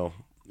getting,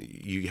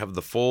 you have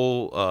the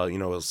full,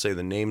 it'll say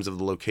the names of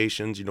the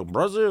locations,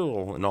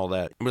 Brazil and all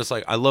that. But it's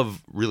like, I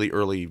love really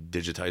early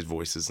digitized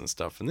voices and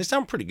stuff, and they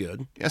sound pretty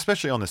good.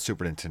 Especially on the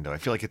Super Nintendo. I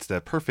feel like it's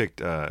the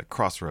perfect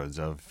crossroads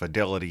of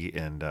fidelity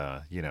and,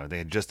 they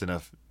had just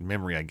enough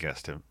memory, I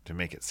guess, to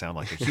make it sound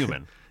like a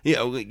human.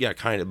 Yeah,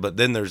 kind of. But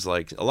then there's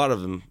like, a lot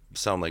of them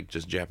sound like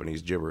just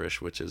Japanese gibberish,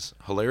 which is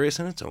hilarious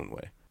in its own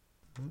way.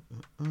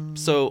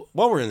 So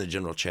while we're in the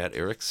general chat,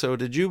 Eric, so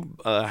did you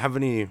have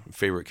any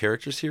favorite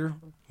characters here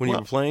when you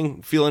were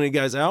playing? Feel any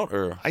guys out?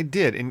 Or I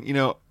did.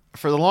 And,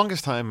 for the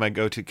longest time, my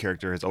go-to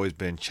character has always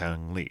been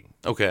Chun-Li.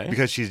 Okay.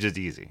 Because she's just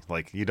easy.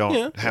 Like, you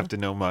don't have to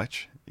know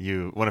much.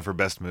 One of her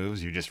best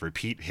moves, you just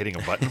repeat hitting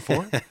a button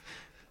for.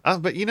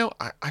 But,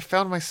 I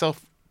found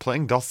myself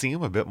playing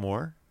Dhalsim a bit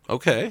more.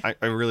 Okay.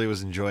 I really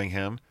was enjoying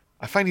him.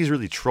 I find he's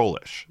really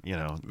trollish,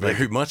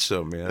 Very much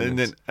so, man. And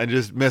then I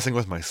just messing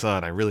with my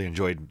son. I really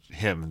enjoyed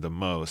him the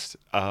most.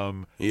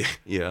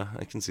 Yeah,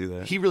 I can see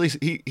that. He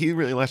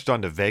really latched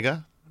on to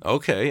Vega.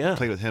 Okay, yeah.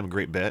 Played with him a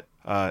great bit.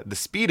 The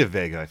speed of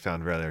Vega I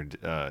found rather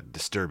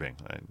disturbing.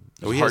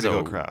 He hard has to go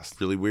a across.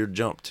 really weird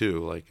jump too.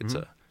 Like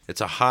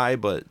it's a high,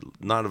 but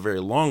not a very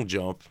long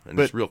jump, and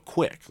it's real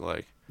quick.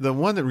 Like the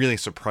one that really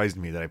surprised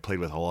me that I played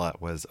with a lot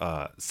was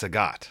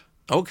Sagat.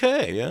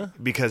 Okay, yeah.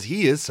 Because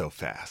he is so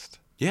fast.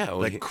 Yeah,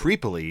 well,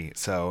 creepily,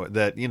 so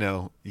that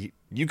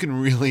you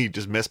can really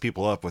just mess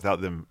people up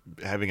without them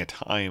having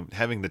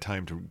the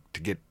time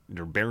to get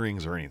their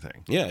bearings or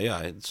anything. Yeah.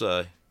 It's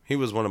he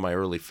was one of my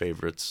early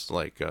favorites.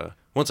 Like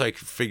once I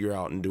could figure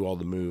out and do all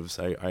the moves,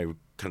 I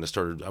kind of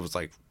started. I was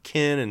like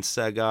Ken and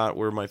Sagat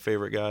were my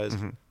favorite guys,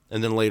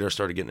 and then later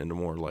started getting into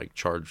more like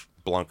Charge,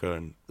 Blanca,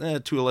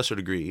 and to a lesser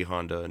degree E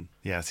Honda. And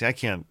yeah, see, I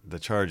can't. The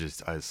Charge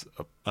is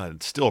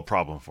still a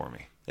problem for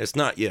me. It's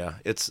not,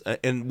 it's,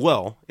 and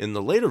well, in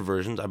the later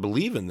versions, I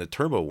believe in the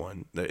Turbo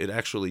one, that it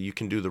actually, you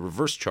can do the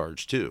reverse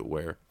charge too,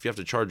 where if you have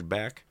to charge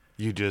back,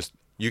 you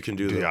can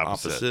do the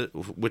opposite,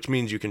 which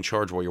means you can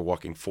charge while you're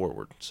walking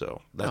forward.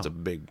 So that's a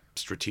big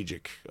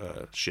strategic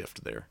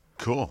shift there.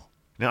 Cool.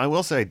 Now, I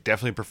will say I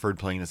definitely preferred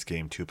playing this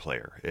game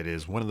 2-player. It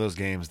is one of those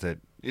games that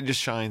it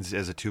just shines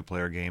as a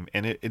 2-player game,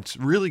 and it's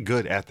really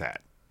good at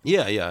that.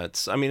 Yeah.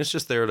 It's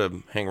just there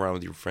to hang around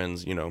with your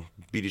friends,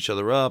 beat each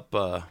other up,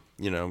 but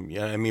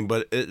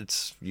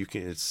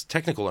it's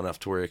technical enough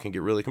to where it can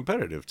get really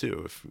competitive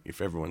too if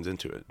everyone's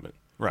into it. But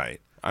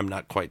right, I'm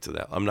not quite to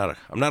that. I'm not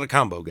a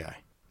combo guy.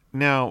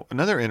 Now,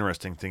 another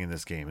interesting thing in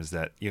this game is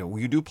that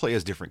you do play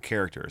as different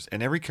characters,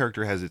 and every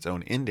character has its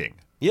own ending.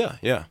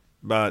 Yeah.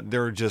 But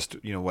they're just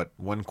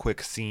one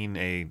quick scene,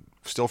 a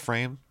still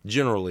frame.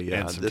 Generally, yeah.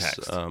 And some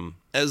text.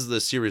 As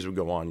the series would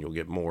go on, you'll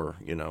get more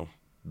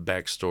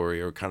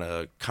backstory or kind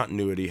of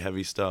continuity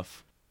heavy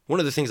stuff. One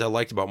of the things I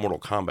liked about Mortal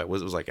Kombat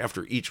was it was like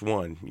after each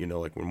one,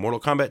 like when Mortal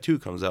Kombat 2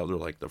 comes out, they're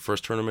like the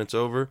first tournament's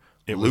over,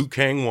 Liu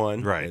Kang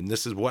won, right? And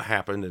this is what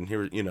happened, and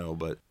here,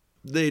 but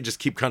they just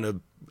keep kind of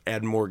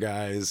adding more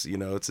guys.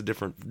 It's a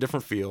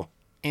different feel.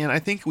 And I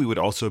think we would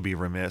also be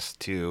remiss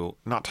to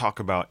not talk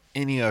about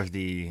any of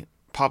the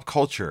pop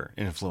culture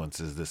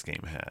influences this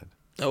game had.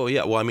 Oh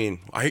yeah, well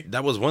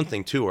that was one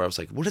thing too where I was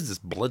like, what is this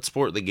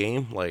Bloodsport the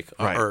game? Like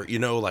right. Or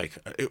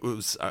it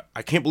was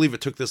I can't believe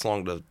it took this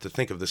long to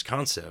think of this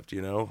concept,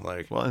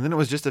 like. Well, and then it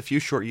was just a few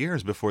short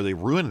years before they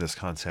ruined this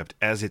concept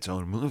as its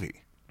own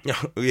movie.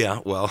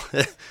 Yeah, well,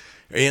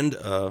 and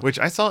which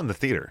I saw in the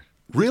theater.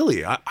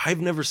 Really? I've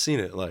never seen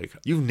it. Like,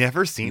 you've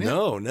never seen it?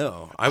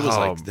 No. I was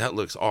like, that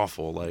looks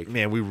awful. Like,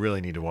 man, we really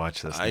need to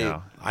watch this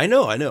now. I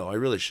know. I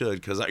really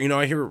should because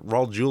I hear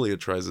Raul Julia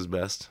tries his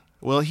best.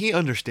 Well, he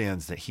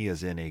understands that he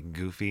is in a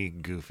goofy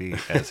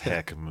as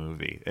heck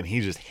movie, and he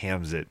just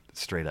hams it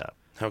straight up.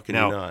 How can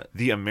you not?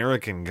 The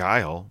American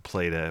Guile,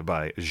 played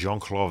by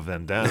Jean-Claude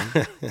Van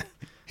Damme,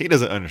 he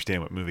doesn't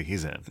understand what movie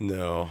he's in.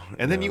 No.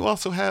 And then you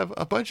also have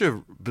a bunch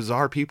of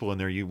bizarre people in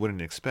there you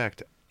wouldn't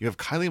expect. You have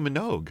Kylie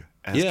Minogue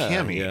as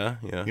Cammy.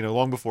 Yeah.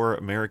 Long before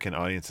American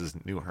audiences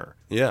knew her.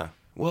 Yeah.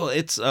 Well,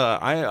 it's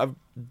I've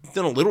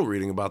done a little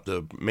reading about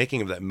the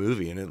making of that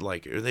movie, and it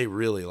like they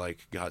really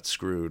like got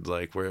screwed.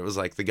 Like where it was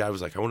like the guy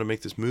was like, I want to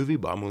make this movie,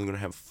 but I'm only going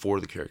to have 4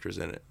 of the characters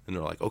in it, and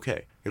they're like,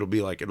 okay,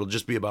 it'll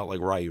just be about like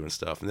Ryu and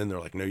stuff, and then they're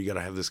like, no, you got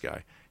to have this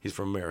guy. He's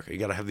from America. You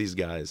got to have these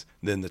guys.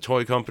 Then the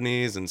toy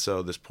companies, and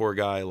so this poor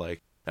guy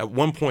like. At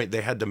one point,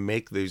 they had to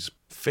make these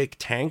fake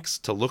tanks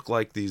to look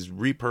like these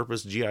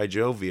repurposed G.I.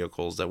 Joe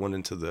vehicles that went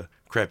into the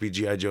crappy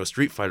G.I. Joe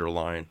Street Fighter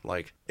line.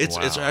 Like,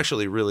 it's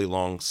actually a really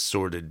long,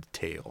 sordid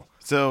tale.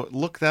 So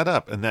look that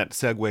up, and that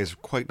segues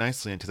quite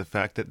nicely into the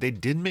fact that they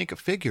did make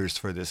figures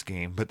for this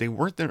game, but they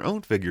weren't their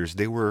own figures.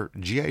 They were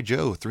G.I.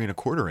 Joe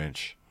 3¼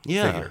 inch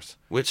figures.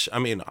 Which, I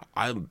mean,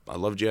 I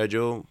love G.I.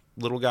 Joe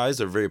little guys.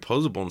 They're very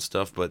posable and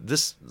stuff, but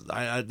that's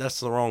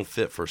the wrong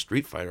fit for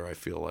Street Fighter, I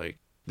feel like.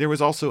 There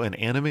was also an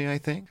anime, I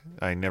think.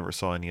 I never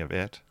saw any of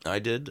it. I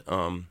did.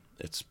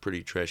 It's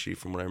pretty trashy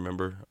from what I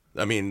remember.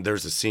 I mean,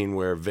 there's a scene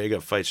where Vega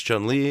fights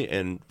Chun-Li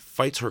and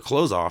fights her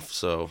clothes off,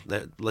 so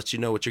that lets you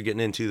know what you're getting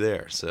into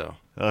there. So,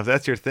 if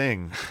that's your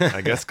thing,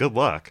 I guess good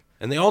luck.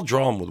 And they all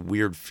draw them with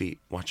weird feet.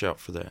 Watch out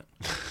for that.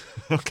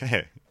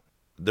 Okay.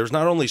 There's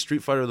not only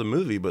Street Fighter the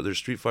movie, but there's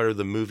Street Fighter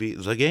the movie,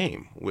 the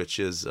game, which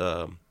is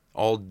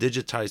all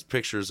digitized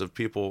pictures of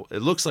people.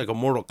 It looks like a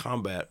Mortal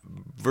Kombat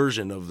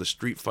version of the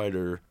Street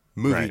Fighter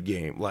movie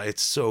game. Like,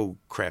 it's so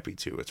crappy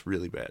too. It's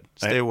really bad.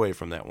 Stay away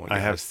from that one, guys. I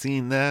have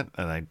seen that,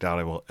 and I doubt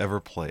I will ever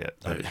play it.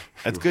 But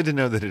it's good to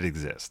know that it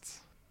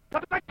exists.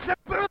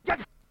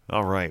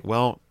 All right.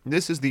 Well,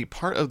 this is the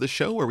part of the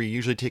show where we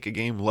usually take a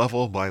game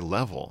level by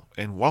level.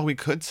 And while we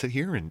could sit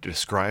here and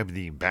describe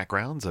the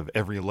backgrounds of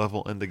every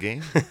level in the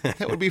game,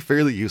 that would be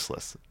fairly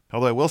useless.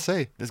 Although I will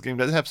say, this game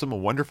does have some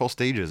wonderful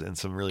stages and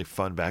some really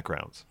fun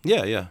backgrounds.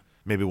 Yeah.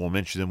 Maybe we'll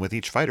mention them with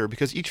each fighter,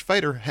 because each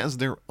fighter has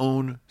their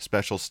own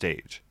special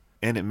stage.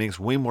 And it makes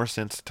way more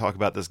sense to talk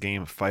about this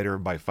game fighter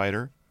by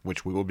fighter,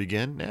 which we will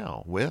begin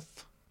now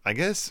with, I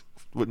guess,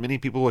 what many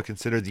people would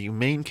consider the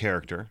main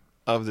character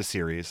of the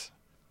series,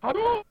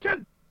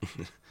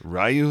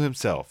 Ryu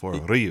himself, or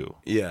Ryu.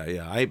 Yeah.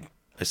 I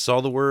saw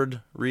the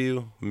word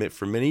Ryu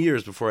for many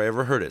years before I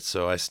ever heard it,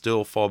 so I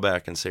still fall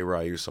back and say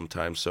Ryu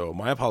sometimes. So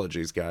my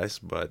apologies, guys.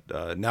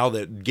 But now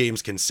that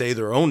games can say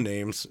their own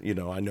names,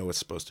 I know it's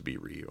supposed to be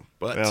Ryu.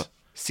 But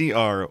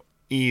well,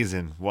 E's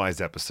and Y's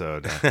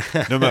episode.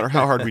 No matter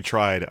how hard we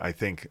tried, I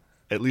think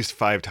at least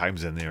 5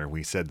 times in there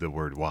we said the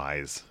word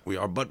Y's. We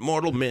are but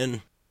mortal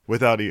men.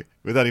 Without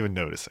even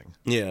noticing.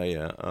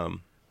 Yeah.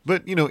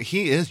 But,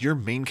 he is your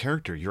main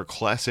character, your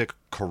classic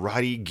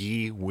karate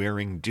gi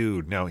wearing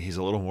dude. Now, he's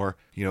a little more,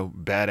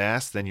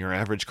 badass than your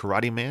average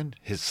karate man.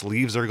 His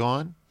sleeves are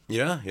gone.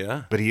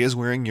 Yeah. But he is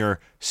wearing your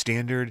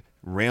standard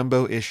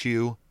Rambo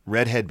issue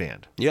red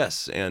headband.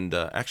 Yes, and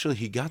actually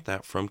he got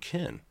that from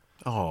Ken.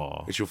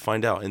 Oh, which you'll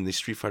find out in the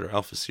Street Fighter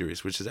Alpha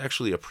series, which is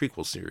actually a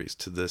prequel series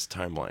to this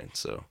timeline.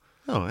 So,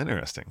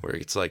 interesting. Where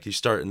it's like you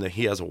start and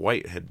he has a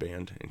white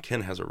headband and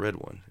Ken has a red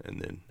one,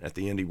 and then at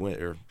the end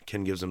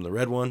Ken gives him the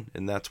red one,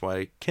 and that's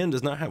why Ken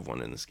does not have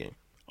one in this game.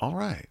 All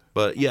right.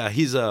 But yeah,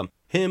 he's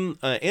him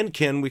and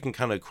Ken. We can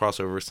kind of cross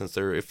over since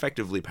they're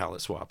effectively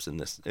palette swaps in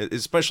this,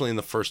 especially in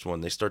the first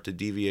one. They start to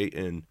deviate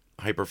in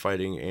hyper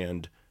fighting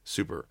and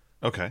super.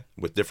 Okay.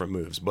 With different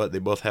moves, but they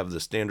both have the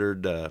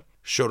standard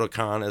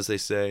Shotokan, as they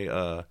say,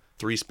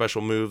 3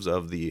 special moves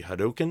of the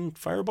Hadouken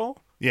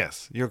fireball.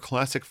 Yes, your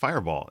classic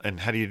fireball.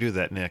 And how do you do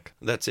that, Nick?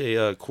 That's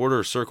a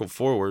quarter circle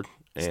forward.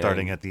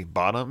 Starting at the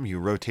bottom, you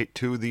rotate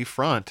to the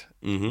front.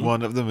 Mm-hmm.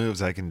 One of the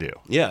moves I can do.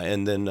 Yeah,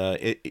 and then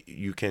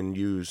you can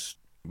use,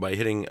 by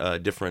hitting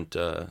different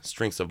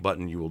strengths of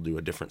button, you will do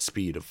a different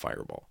speed of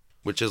fireball,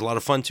 which is a lot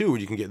of fun, too,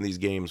 you can get in these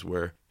games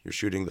where you're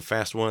shooting the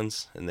fast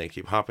ones, and they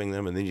keep hopping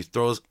them, and then you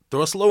throw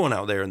a slow one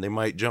out there, and they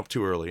might jump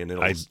too early, and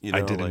it'll. I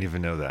didn't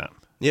even know that.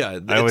 Yeah,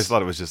 I always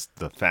thought it was just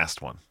the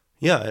fast one.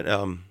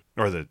 Yeah,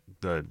 or the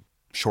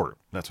short.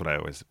 That's what I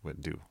always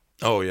would do.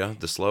 Oh yeah,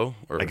 the slow.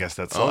 I guess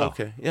that's slow. Oh,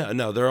 okay. Yeah,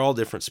 no, they're all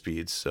different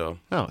speeds. So.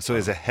 Oh, so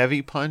is a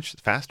heavy punch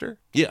faster?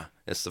 Yeah,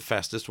 it's the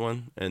fastest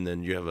one, and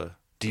then you have a.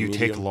 Do you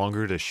take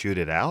longer to shoot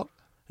it out?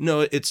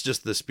 No, it's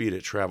just the speed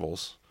it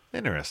travels.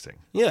 Interesting.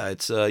 Yeah,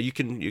 it's you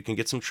can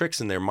get some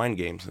tricks in there, mind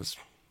games. That's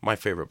my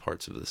favorite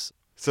parts of this.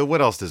 So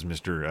what else does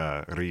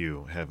Mr.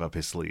 Ryu have up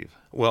his sleeve?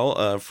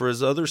 Well, for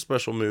his other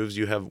special moves,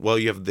 you have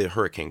the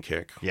Hurricane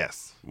Kick.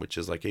 Yes. Which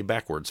is like a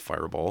backwards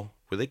fireball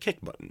with a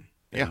kick button.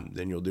 Yeah. And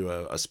then you'll do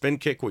a spin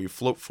kick where you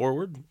float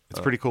forward. It's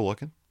pretty cool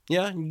looking.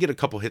 Yeah, you can get a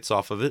couple hits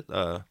off of it.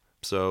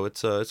 So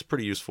it's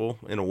pretty useful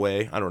in a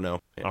way. I don't know.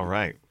 All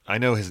right. I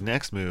know his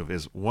next move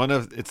is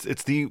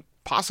it's the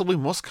possibly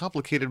most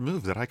complicated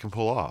move that I can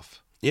pull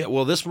off. Yeah,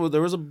 well,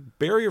 there was a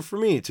barrier for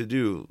me to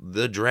do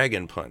the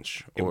Dragon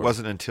Punch. It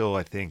wasn't until,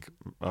 I think,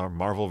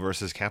 Marvel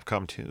vs.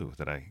 Capcom 2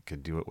 that I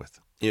could do it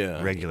with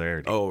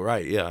regularity. Oh,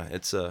 right, yeah.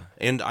 It's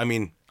and I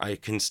mean, I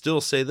can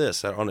still say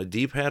this. On a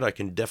D-pad, I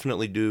can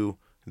definitely do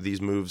these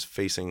moves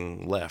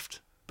facing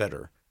left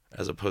better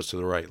as opposed to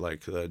the right,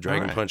 like the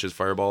Dragon Punches,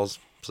 fireballs.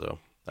 So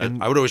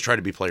I would always try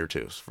to be player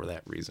 2 for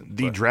that reason.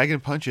 The Dragon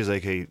Punch is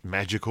like a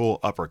magical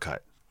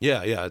uppercut.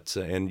 Yeah, yeah. It's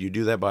and you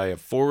do that by a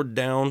forward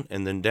down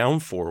and then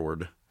down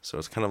forward. So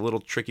it's kind of a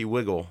little tricky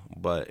wiggle,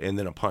 and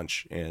then a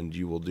punch, and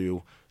you will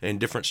do in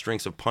different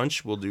strengths of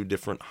punch. We'll do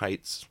different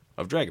heights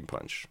of Dragon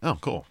Punch. Oh,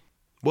 cool.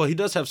 Well, he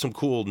does have some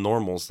cool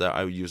normals that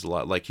I would use a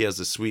lot. Like he has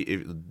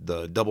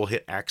the double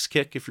hit axe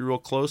kick if you're real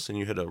close and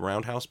you hit a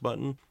roundhouse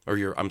button,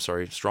 or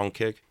strong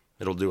kick.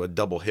 It'll do a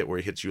double hit where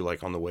he hits you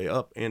like on the way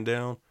up and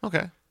down.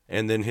 Okay.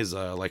 And then his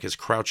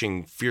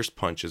crouching fierce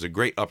punch is a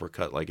great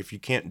uppercut. Like if you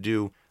can't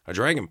do a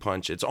Dragon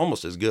Punch, it's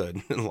almost as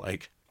good,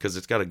 like because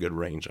it's got a good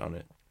range on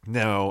it.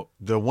 Now,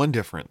 the one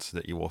difference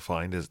that you will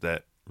find is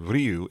that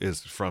Ryu is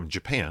from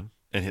Japan,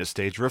 and his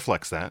stage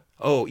reflects that.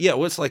 Oh, yeah.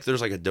 Well, it's like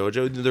there's like a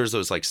dojo. There's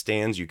those like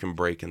stands you can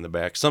break in the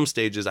back. Some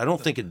stages, I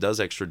don't think it does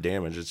extra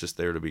damage. It's just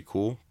there to be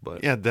cool.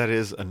 But yeah, that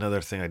is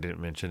another thing I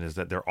didn't mention is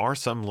that there are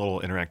some little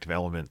interactive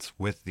elements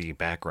with the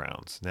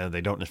backgrounds. Now,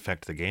 they don't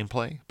affect the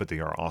gameplay, but they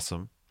are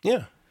awesome.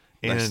 Yeah.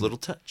 Nice And little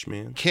touch,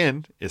 man.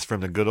 Ken is from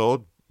the good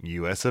old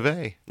US of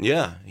A.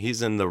 Yeah,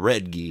 he's in the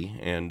red gi,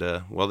 and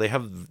they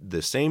have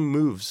the same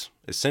moves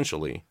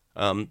essentially.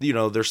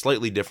 They're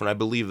slightly different. I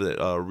believe that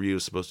Ryu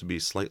is supposed to be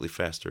slightly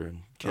faster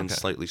and Ken's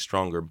slightly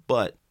stronger.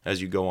 But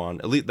as you go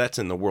on, at least that's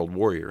in the World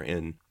Warrior.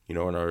 In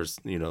our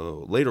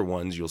later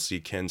ones, you'll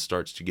see Ken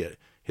starts to get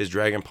his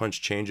Dragon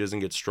Punch changes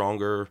and gets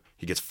stronger.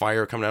 He gets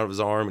fire coming out of his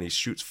arm, and he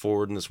shoots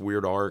forward in this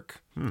weird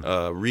arc.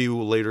 Ryu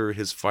later,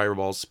 his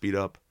fireballs speed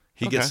up.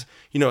 He gets,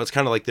 it's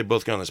kind of like they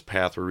both go on this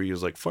path where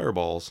Ryu's like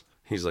fireballs.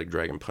 He's like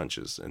Dragon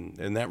Punches,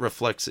 and that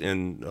reflects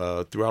in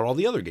throughout all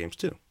the other games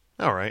too.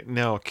 All right.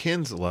 Now,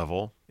 Ken's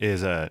level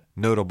is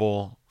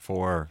notable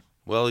for...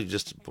 Well,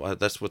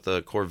 that's with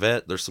the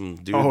Corvette. There's some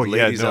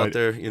ladies out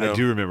there, I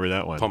do remember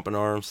that one. Pumping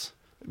arms.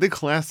 The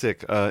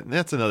classic,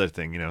 that's another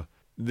thing,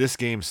 This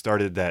game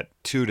started that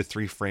 2 to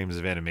 3 frames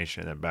of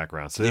animation in that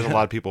background. So there's a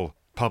lot of people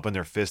pumping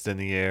their fist in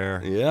the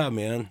air. Yeah,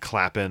 man.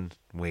 Clapping,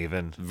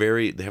 waving.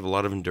 They have a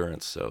lot of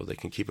endurance, so they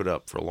can keep it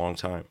up for a long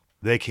time.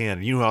 They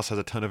can. You know who else has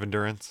a ton of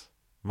endurance?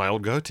 My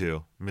old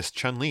go-to, Miss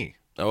Chun-Li.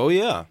 Oh,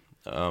 yeah.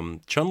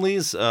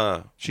 Chun-Li's...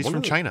 she's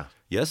from China.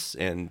 Yes,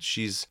 and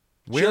she's...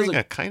 Wearing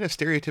a kind of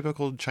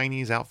stereotypical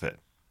Chinese outfit.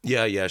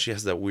 Yeah, she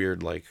has that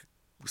weird, like,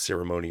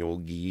 ceremonial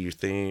gi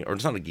thing. Or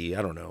it's not a gi,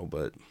 I don't know,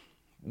 but...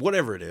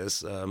 Whatever it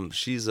is,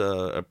 she's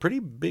a pretty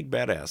big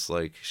badass.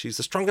 Like, she's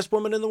the strongest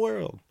woman in the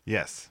world.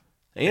 Yes.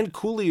 And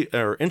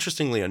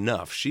interestingly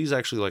enough, she's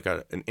actually like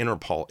an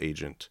Interpol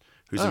agent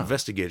who's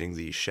investigating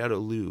the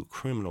Shadowloo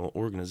criminal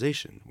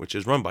organization, which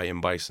is run by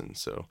M. Bison.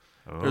 So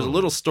there's a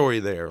little story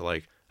there.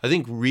 Like, I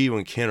think Ryu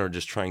and Ken are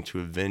just trying to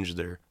avenge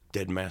their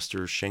dead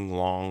master, Sheng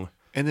Long.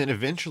 And then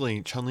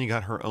eventually Chun-Li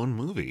got her own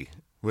movie,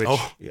 which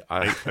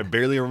I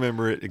barely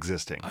remember it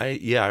existing.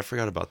 I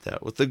forgot about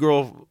that. With the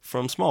girl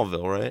from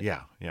Smallville, right?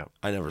 Yeah.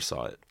 I never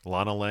saw it.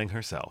 Lana Lang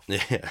herself.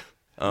 Yeah.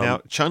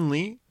 Now,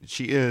 Chun-Li,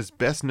 she is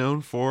best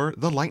known for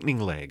the lightning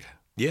leg.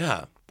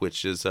 Yeah,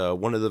 which is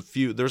one of the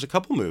few. There's a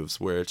couple moves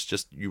where it's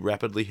just you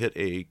rapidly hit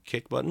a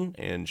kick button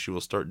and she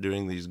will start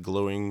doing these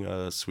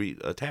glowing, sweet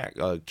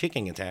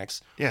kicking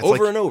attacks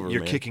over and over.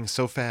 You're kicking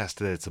so fast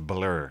that it's a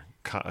blur,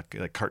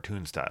 like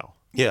cartoon style.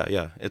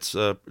 Yeah. It's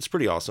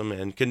pretty awesome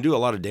and can do a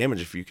lot of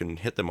damage if you can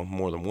hit them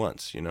more than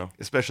once,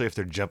 Especially if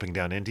they're jumping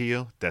down into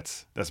you.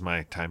 That's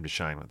my time to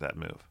shine with that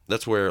move.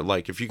 That's where,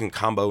 like, if you can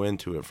combo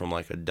into it from,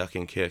 like, a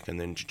ducking kick and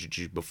then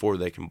before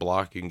they can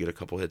block, you can get a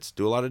couple hits,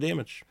 do a lot of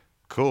damage.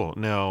 Cool.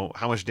 Now,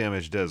 how much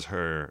damage does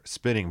her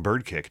spinning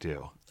bird kick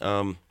do?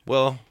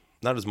 Well,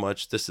 not as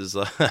much. This is,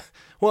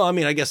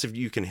 I guess if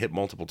you can hit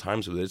multiple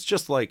times with it, it's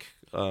just like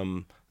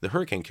the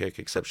hurricane kick,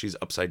 except she's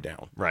upside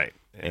down. Right.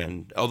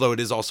 And although it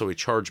is also a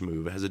charge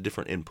move, it has a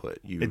different input.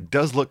 It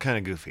does look kind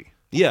of goofy.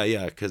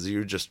 Yeah, because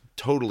you're just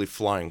totally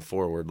flying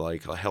forward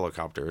like a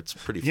helicopter. It's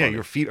pretty funny. Yeah,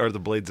 your feet are the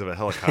blades of a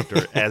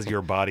helicopter as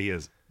your body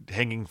is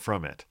hanging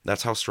from it.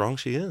 That's how strong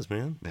she is,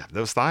 man. Yeah,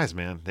 those thighs,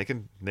 man, they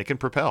can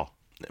propel.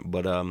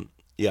 But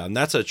and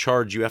that's a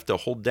charge. You have to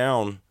hold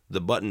down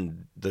the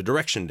button, the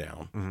direction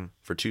down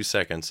for 2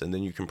 seconds, and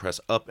then you can press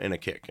up and a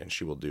kick, and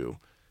she will do.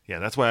 Yeah,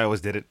 that's why I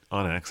always did it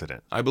on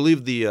accident. I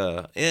believe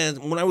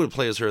and when I would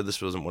play as her,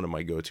 this wasn't one of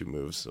my go-to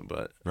moves,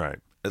 but right,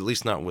 at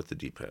least not with the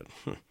D-pad.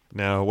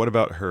 Now, what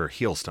about her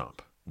heel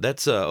stomp?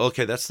 That's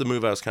that's the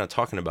move I was kind of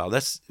talking about.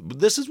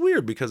 This is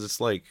weird because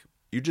it's like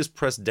you just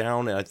press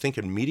down, and I think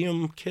a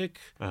medium kick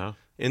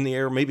in the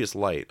air. Maybe it's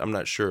light. I'm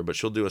not sure, but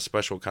she'll do a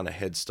special kind of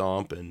head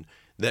stomp, and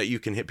that you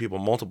can hit people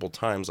multiple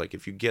times. Like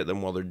if you get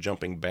them while they're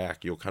jumping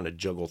back, you'll kind of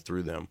juggle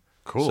through them.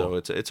 Cool. So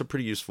it's a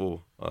pretty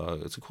useful.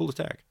 It's a cool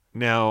attack.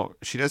 Now,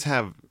 she does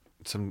have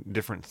some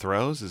different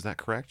throws. Is that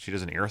correct? She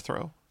does an air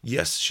throw?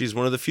 Yes, she's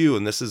one of the few,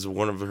 and this is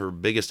one of her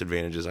biggest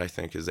advantages, I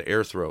think, is the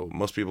air throw.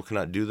 Most people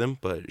cannot do them,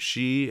 but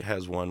she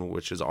has one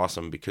which is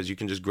awesome because you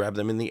can just grab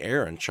them in the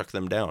air and chuck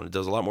them down. It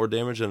does a lot more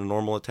damage than a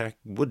normal attack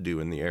would do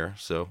in the air.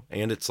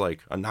 And it's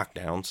like a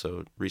knockdown,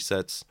 so it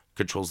resets,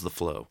 controls the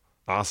flow.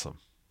 Awesome.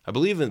 I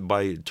believe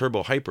by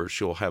Turbo Hyper,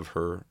 she'll have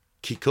her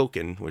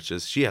Kikoken,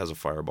 she has a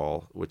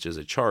fireball, which is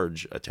a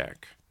charge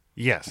attack.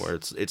 Yes. Where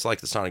it's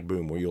like the Sonic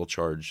Boom, where you'll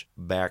charge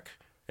back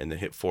and then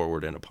hit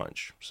forward and a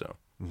punch. So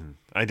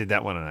I did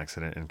that one on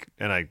accident,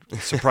 and I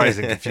surprised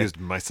and confused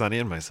my son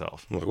and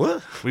myself. I'm like,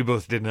 what? We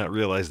both did not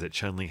realize that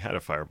Chun-Li had a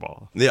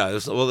fireball. Yeah,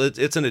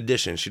 it's an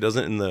addition. She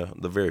doesn't in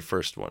the very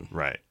first one.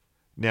 Right.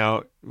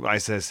 Now,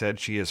 Isa said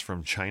she is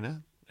from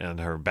China, and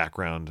her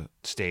background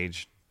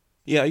stage.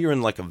 Yeah, you're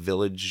in like a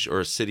village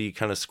or a city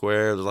kind of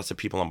square. There's lots of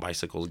people on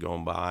bicycles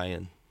going by,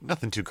 and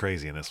Nothing too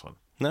crazy in this one.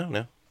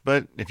 no.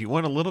 But if you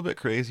want a little bit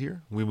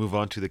crazier, we move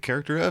on to the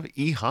character of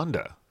E.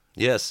 Honda.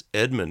 Yes,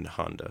 Edmund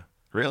Honda.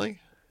 Really?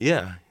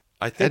 Yeah,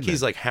 I think he's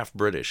Edmund. like half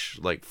British,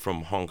 like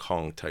from Hong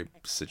Kong type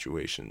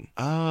situation.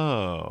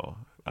 Oh,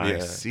 I Yeah.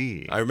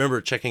 see. I remember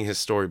checking his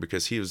story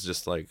because he was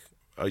just like,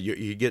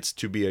 he gets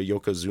to be a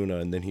Yokozuna,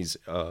 and then he's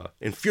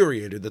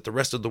infuriated that the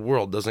rest of the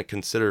world doesn't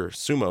consider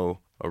sumo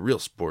a real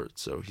sport.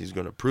 So he's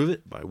going to prove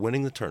it by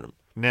winning the tournament.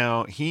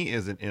 Now, he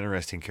is an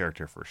interesting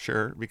character for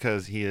sure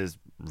because he is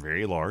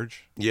very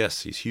large,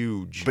 Yes, he's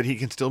huge. but he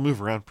can still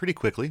move around pretty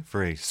quickly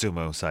for a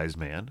sumo-sized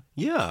man.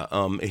 Yeah,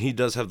 and he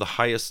does have the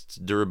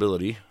highest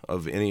durability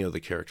of any of the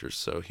characters,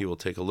 so he will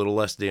take a little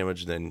less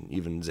damage than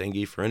even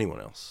Zangief or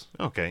anyone else.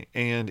 Okay,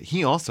 and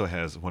he also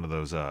has one of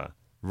those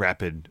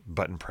rapid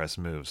button press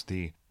moves,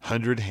 the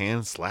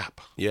 100-hand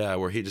slap. Yeah,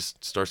 where he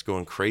just starts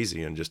going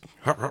crazy and just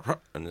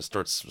and it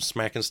starts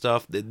smacking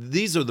stuff.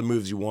 These are the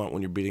moves you want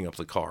when you're beating up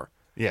the car.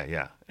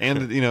 Yeah.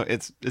 And, you know,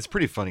 it's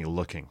pretty funny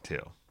looking, too.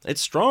 It's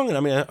strong, and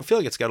I mean, I feel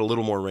like it's got a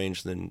little more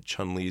range than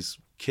Chun-Li's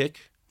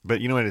kick. But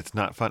you know what it's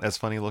not as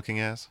funny looking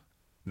as?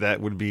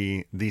 That would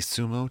be the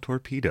sumo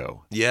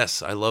torpedo.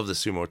 Yes, I love the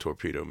sumo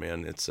torpedo,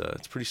 man. It's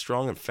pretty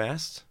strong and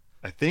fast.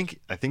 I think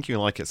you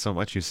like it so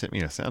much you sent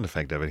me a sound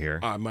effect of it here.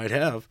 I might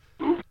have.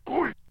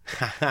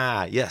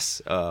 Haha,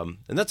 yes. And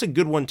that's a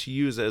good one to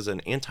use as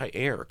an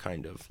anti-air,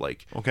 kind of.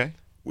 Like, Okay.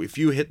 if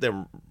you hit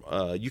them,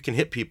 you can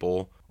hit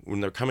people when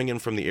they're coming in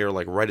from the air,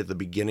 like right at the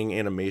beginning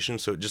animation.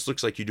 So it just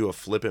looks like you do a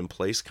flip in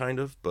place, kind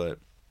of. But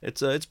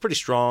it's pretty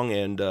strong,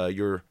 and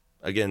your,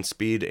 again,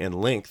 speed and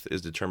length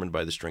is determined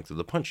by the strength of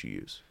the punch you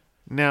use.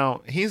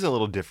 Now, he's a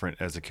little different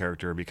as a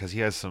character because he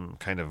has some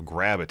kind of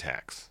grab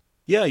attacks.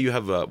 Yeah, you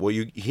have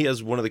he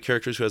has one of the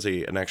characters who has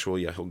an actual,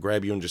 he'll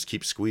grab you and just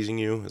keep squeezing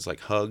you. It's like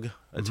hug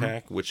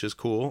attack, which is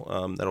cool.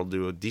 That'll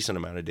do a decent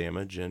amount of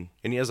damage, and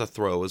he has a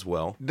throw as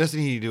well. Doesn't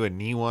he do a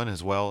knee one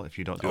as well if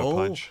you don't do a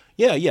punch?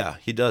 Yeah,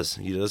 he does.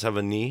 He does have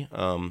a knee.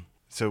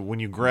 So when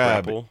you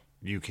grab, Grapple.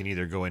 you can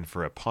either go in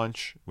for a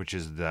punch, which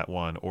is that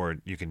one, or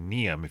you can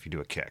knee him if you do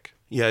a kick.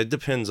 Yeah, it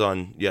depends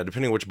on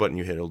depending on which button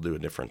you hit, it'll do a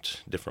different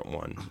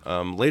one.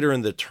 Later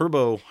in the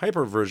Turbo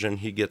Hyper version,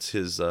 he gets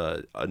his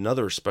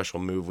another special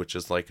move, which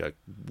is like a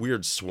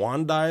weird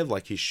swan dive,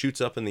 like he shoots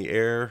up in the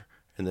air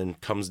and then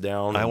comes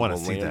down. I and wanna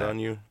will see land that. on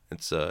you.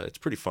 It's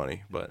pretty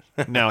funny, but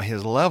Now,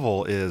 his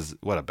level is,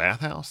 what, a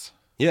bathhouse?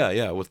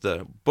 yeah,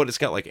 but it's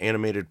got like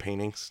animated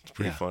paintings. It's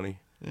pretty Yeah. funny.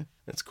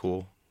 It's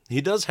cool. He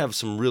does have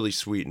some really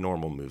sweet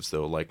normal moves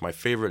though. Like my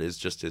favorite is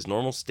just his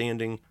normal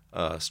standing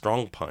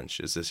strong punch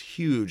is this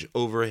huge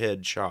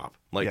overhead chop.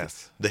 Like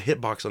Yes. the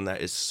hitbox on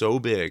that is so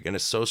big and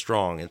it's so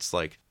strong. It's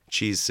like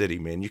Cheese City,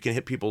 man. You can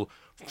hit people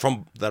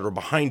from that are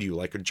behind you,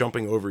 like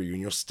jumping over you,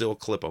 and you'll still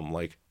clip them.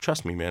 Like,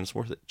 trust me, man, it's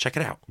worth it. Check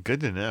it out.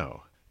 Good to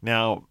know.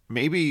 Now,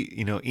 maybe,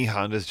 you know, E.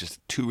 Honda's just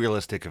too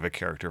realistic of a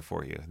character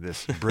for you.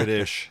 This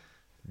British,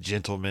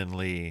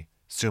 gentlemanly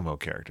sumo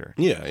character.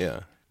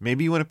 Yeah.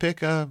 Maybe you want to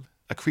pick a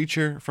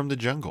creature from the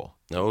jungle.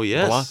 Oh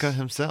yes, Blanca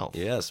himself.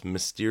 Yes,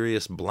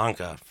 mysterious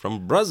Blanca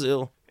from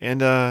Brazil. And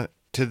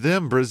to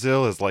them,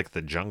 Brazil is like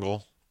the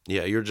jungle.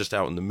 Yeah, you're just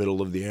out in the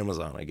middle of the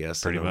Amazon, I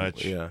guess. Pretty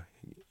much. Yeah.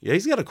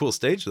 He's got a cool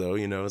stage though.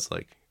 You know, it's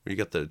like you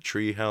got the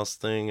tree house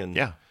thing, and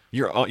Yeah.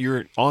 You're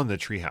on the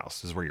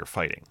treehouse is where you're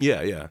fighting.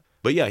 yeah.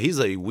 But yeah, he's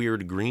a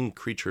weird green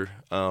creature.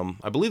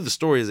 I believe the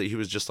story is that he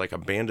was just like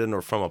abandoned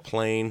or from a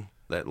plane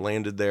that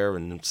landed there,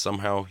 and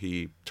somehow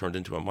he turned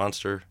into a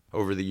monster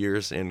over the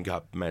years and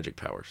got magic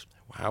powers.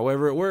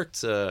 However it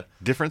worked.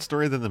 Different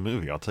story than the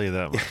movie, I'll tell you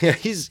that much. Yeah,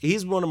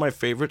 he's one of my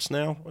favorites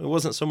now. It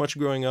wasn't so much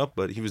growing up,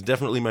 but he was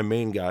definitely my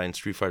main guy in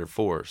Street Fighter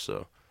 4.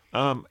 So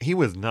He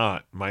was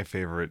not my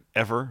favorite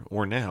ever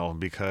or now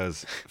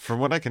because from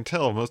what I can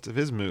tell, most of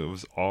his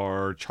moves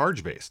are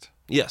charge based.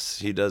 yes,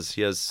 he does.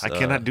 He has. I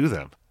cannot do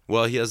them.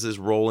 Well, he has this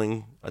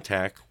rolling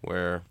attack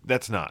where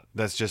That's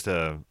just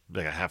a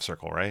half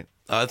circle, right?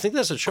 I think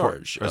that's a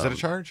charge. Or is that a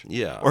charge?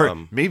 Yeah. Or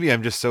maybe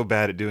I'm just so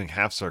bad at doing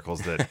half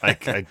circles that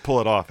I pull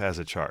it off as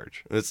a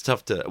charge. It's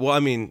tough to. Well, I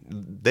mean,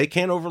 they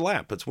can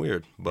overlap. It's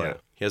weird, but Yeah.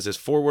 he has this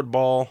forward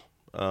ball,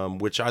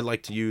 which I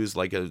like to use.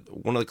 Like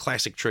one of the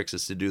classic tricks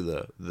is to do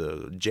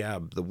the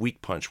jab, the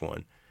weak punch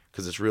one,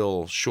 because it's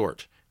real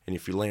short. And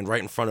if you land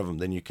right in front of him,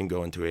 then you can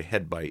go into a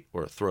head bite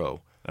or a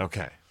throw.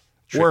 Okay.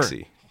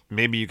 Tricksy. Or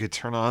maybe you could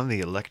turn on the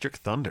electric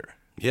thunder.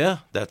 Yeah,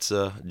 that's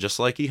just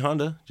like E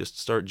Honda. Just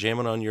start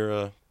jamming on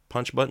your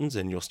punch buttons,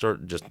 and you'll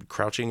start just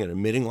crouching and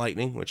emitting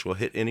lightning, which will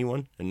hit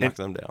anyone and knock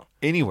them down.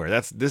 Anywhere.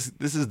 This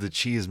is the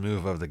cheese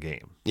move of the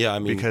game. Yeah, I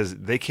mean, Because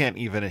they can't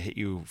even hit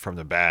you from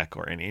the back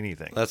or in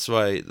anything. that's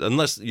why,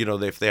 unless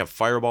if they have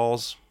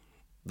fireballs,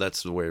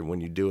 That's the way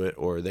when you do it,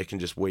 or they can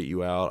just wait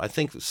you out. I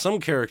think some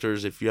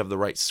characters, if you have the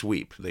right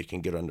sweep, they can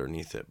get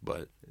underneath it,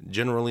 but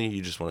generally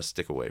you just want to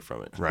stick away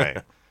from it. Right.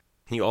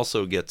 He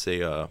also gets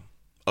a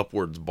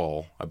upwards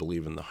ball, I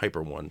believe, in the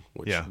hyper one,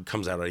 which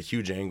comes out at a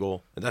huge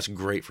angle, and that's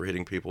great for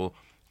hitting people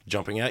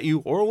jumping at you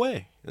or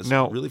away. It's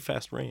really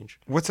fast range.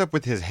 What's up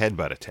with his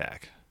headbutt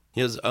attack? He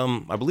has,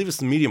 I believe it's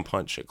the medium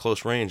punch at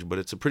close range, but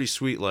it's a pretty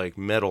sweet, like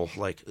metal,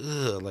 like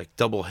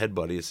double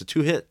headbutty. It's a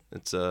 2-hit.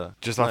 It's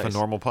just nice. Off a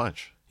normal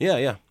punch.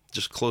 Yeah,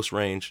 just close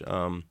range.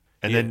 And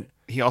then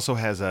he also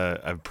has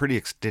a pretty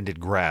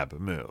extended grab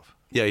move.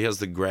 Yeah, he has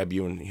the grab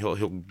you, and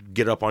he'll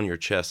get up on your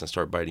chest and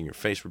start biting your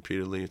face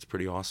repeatedly. It's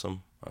pretty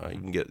awesome. You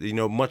can get,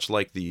 much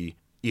like the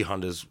E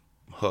Honda's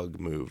hug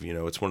move.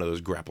 It's one of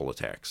those grapple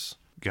attacks.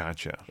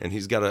 Gotcha. And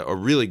he's got a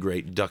really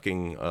great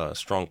ducking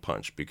strong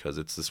punch, because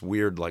it's this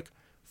weird like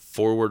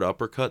forward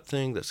uppercut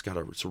thing that's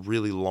it's a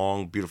really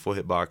long, beautiful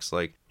hitbox.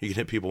 Like you can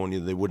hit people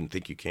when they wouldn't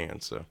think you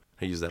can. So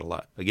I use that a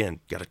lot.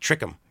 Again, got to trick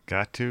them.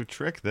 Got to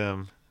trick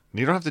them.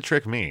 You don't have to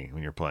trick me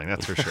when you're playing,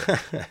 that's for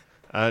sure.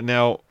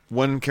 Now,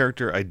 one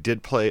character I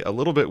did play a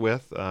little bit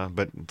with,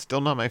 but still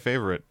not my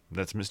favorite.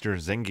 That's Mr.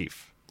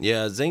 Zangief.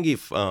 Yeah,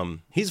 Zangief,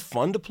 he's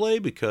fun to play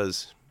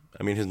because,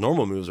 his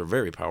normal moves are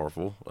very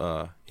powerful.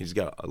 He's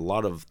got a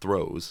lot of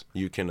throws.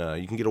 You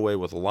can get away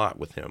with a lot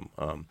with him.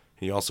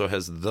 He also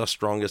has the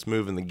strongest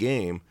move in the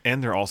game.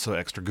 And they're also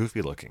extra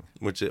goofy looking.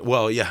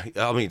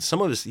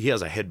 Some of he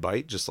has a head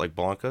bite, just like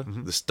Blanca.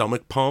 Mm-hmm. The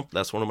stomach pump,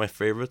 that's one of my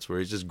favorites, where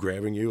he's just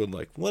grabbing you and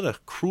like, what a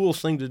cruel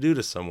thing to do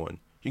to someone.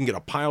 You can get a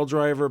pile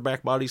driver,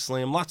 back body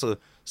slam, lots of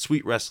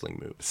sweet wrestling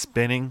moves.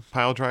 Spinning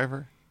pile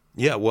driver?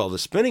 Yeah, well, the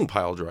spinning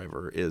pile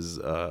driver is,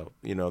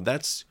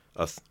 that's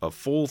a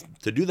full,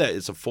 to do that,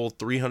 it's a full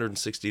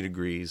 360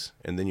 degrees,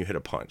 and then you hit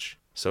a punch.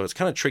 So it's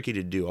kind of tricky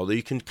to do, although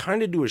you can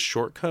kind of do a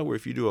shortcut where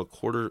if you do a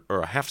quarter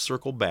or a half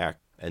circle back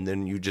and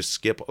then you just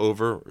skip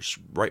over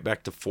right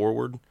back to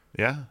forward,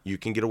 you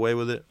can get away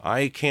with it.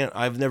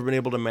 I've never been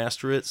able to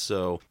master it,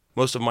 so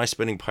most of my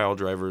spinning pile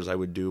drivers I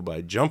would do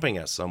by jumping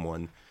at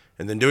someone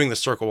and then doing the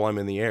circle while I'm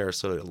in the air,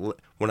 so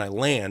when I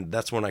land,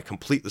 that's when I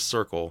complete the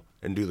circle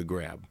and do the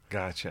grab.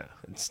 Gotcha.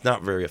 It's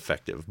not very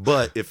effective,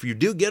 but if you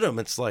do get them,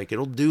 it's like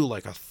it'll do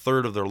like a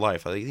third of their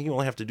life. I think you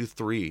only have to do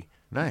 3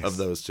 of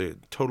those to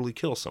totally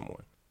kill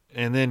someone.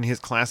 And then his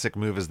classic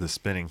move is the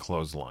spinning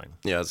clothesline.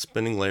 Yeah,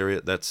 spinning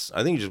lariat. That's,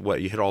 I think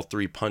you hit all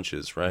 3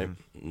 punches, right?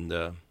 Mm-hmm.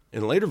 And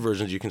in later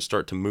versions, you can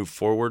start to move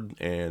forward,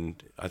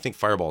 and I think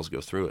fireballs go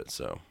through it.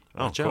 So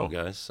watch out,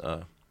 guys.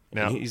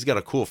 Now, he's got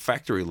a cool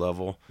factory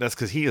level. That's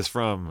because he is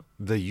from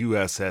the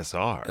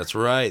USSR. That's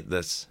right.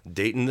 That's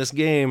dating this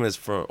game is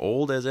for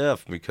old as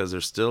F, because they're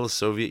still a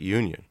Soviet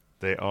Union.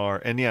 They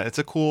are. And yeah, it's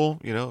a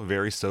cool,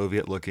 very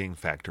Soviet-looking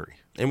factory.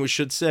 And we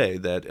should say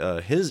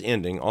that his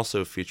ending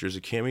also features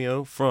a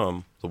cameo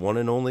from the one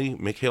and only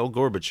Mikhail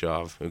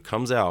Gorbachev, who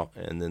comes out,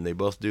 and then they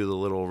both do the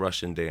little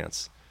Russian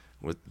dance.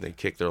 They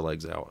kick their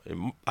legs out.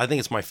 I think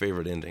it's my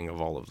favorite ending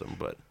of all of them.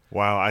 But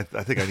wow, I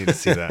think I need to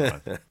see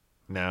that one.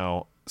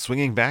 Now,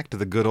 swinging back to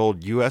the good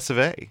old US of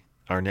A,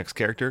 our next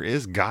character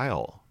is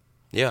Guile.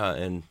 Yeah,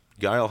 and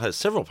Guile has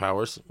several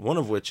powers, one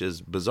of which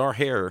is bizarre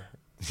hair.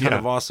 Kind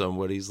of awesome.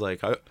 What he's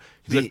like, I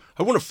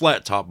want a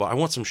flat top, but I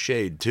want some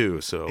shade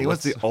too. So he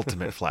wants the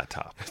ultimate flat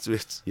top.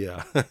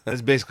 Yeah,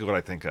 that's basically what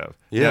I think of.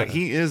 Yeah, now,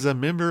 he is a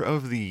member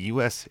of the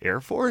U.S.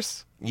 Air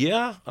Force.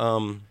 Yeah,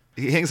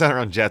 he hangs out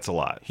around jets a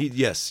lot.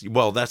 Yes.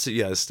 Well, that's it.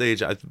 Yeah, the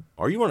stage.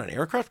 Are you on an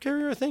aircraft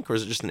carrier? I think, or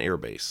is it just an air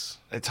base?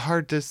 It's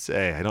hard to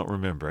say. I don't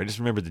remember. I just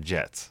remember the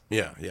jets.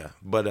 Yeah.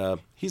 But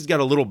he's got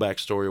a little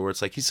backstory where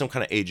it's like he's some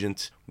kind of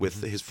agent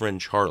with his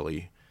friend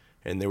Charlie.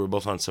 And they were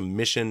both on some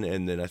mission,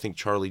 and then I think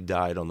Charlie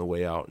died on the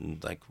way out,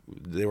 and like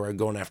they were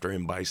going after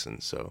him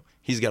bison. So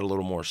he's got a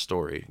little more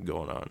story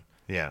going on.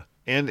 Yeah,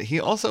 and he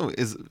also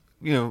is,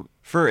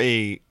 for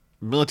a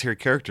military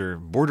character,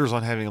 borders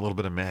on having a little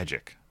bit of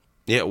magic.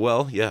 Yeah,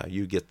 well, yeah,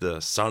 you get the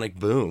sonic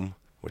boom,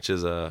 which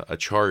is a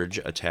charge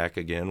attack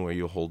again, where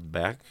you hold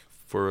back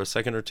for a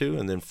second or two,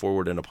 and then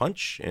forward in a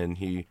punch, and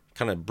he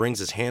kind of brings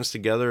his hands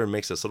together and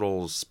makes this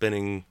little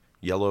spinning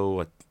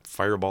yellow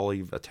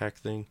fireball-y attack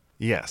thing.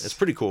 Yes. It's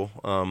pretty cool.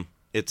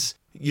 It's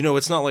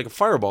not like a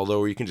fireball, though,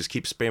 where you can just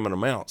keep spamming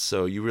them out.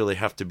 So you really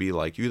have to be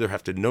like, you either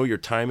have to know your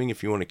timing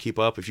if you want to keep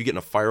up. If you get in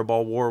a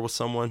fireball war with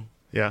someone,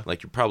 you're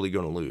probably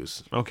going to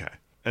lose. Okay.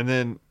 And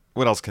then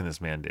what else can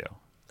this man do?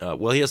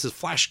 Well, he has his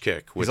flash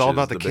kick, which He's all is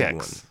about the big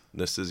kicks. one.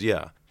 This is,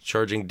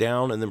 charging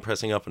down and then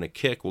pressing up, and a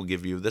kick will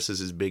give you, this is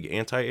his big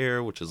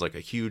anti-air, which is like a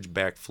huge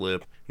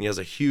backflip. And he has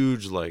a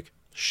huge, like,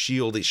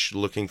 shieldish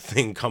looking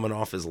thing coming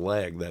off his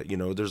leg that,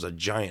 there's a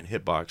giant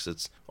hitbox.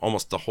 It's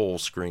almost the whole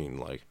screen.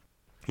 Like,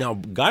 now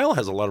Guile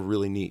has a lot of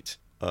really neat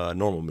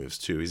normal moves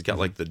too. He's got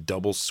like the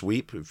double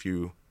sweep. If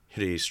you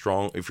hit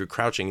if you're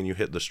crouching and you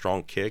hit the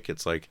strong kick,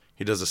 it's like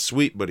he does a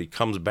sweep, but he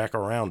comes back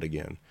around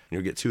again, and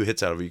you'll get 2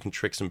 hits out of it. You can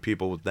trick some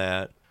people with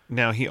that.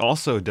 Now he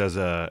also does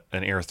an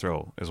air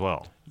throw as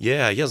well.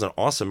 Yeah, he has an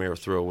awesome air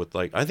throw with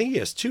I think he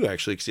has 2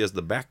 actually, because he has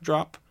the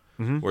backdrop,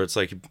 where it's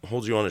like he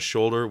holds you on his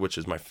shoulder, which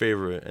is my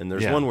favorite. And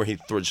there's one where he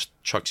just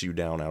chucks you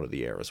down out of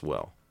the air as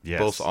well. Yes.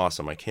 Both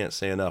awesome. I can't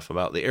say enough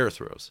about the air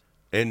throws.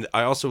 And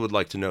I also would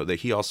like to note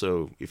that he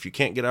also, if you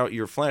can't get out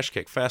your flash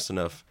kick fast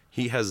enough,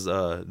 he has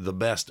the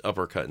best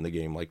uppercut in the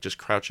game. Like just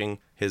crouching,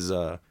 his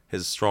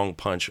strong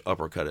punch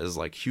uppercut is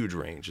like huge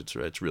range.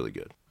 It's really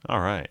good.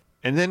 All right.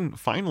 And then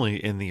finally,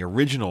 in the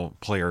original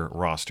player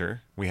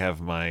roster, we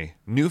have my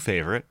new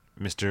favorite,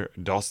 Mr.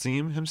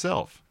 Dalsim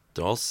himself.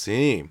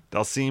 Dalsim.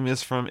 Dalsim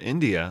is from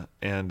India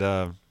and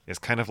is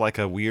kind of like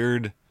a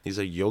weird... He's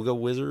a yoga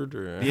wizard?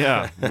 Or...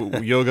 Yeah,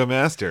 yoga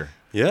master.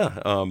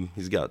 Yeah,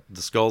 he's got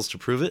the skulls to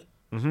prove it.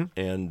 Mm-hmm.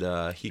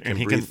 And he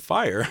can breathe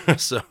fire.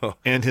 So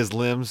and his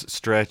limbs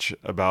stretch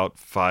about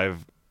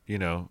 5, you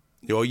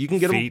can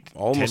get feet, him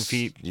almost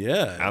 10 feet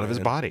out of his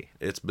body.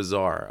 It's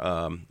bizarre.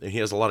 And he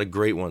has a lot of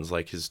great ones,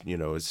 like his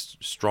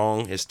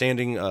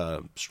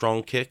standing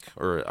strong kick.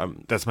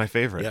 That's my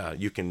favorite. Yeah,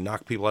 you can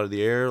knock people out of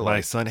the air.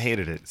 My son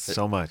hated it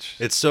so much.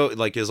 It's so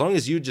like as long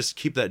as you just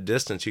keep that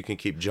distance, you can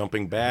keep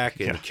jumping back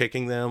and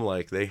kicking them.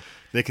 Like they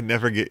can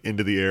never get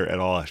into the air at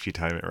all if you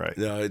time it right.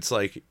 No, it's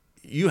like.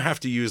 You have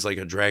to use like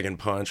a dragon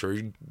punch or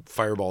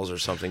fireballs or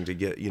something to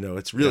get,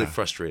 it's really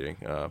frustrating.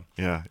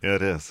 Yeah,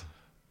 it is.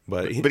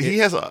 But he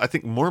has, I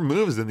think, more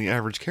moves than the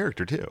average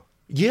character too.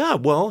 Yeah,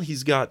 well,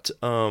 he's got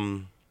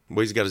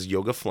his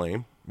yoga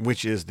flame,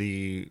 which is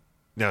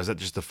now is that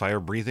just the fire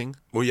breathing?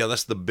 Well, yeah,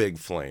 that's the big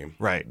flame,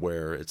 right?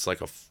 Where it's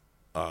like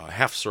a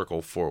half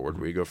circle forward,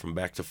 where you go from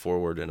back to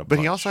forward in a. But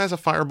he also has a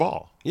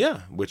fireball.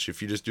 Yeah, which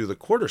if you just do the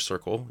quarter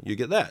circle, you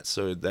get that.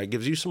 So that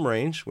gives you some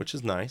range, which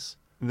is nice.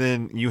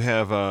 Then you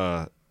have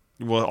all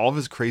of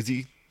his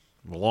crazy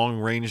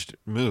long-ranged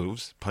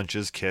moves,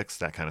 punches, kicks,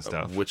 that kind of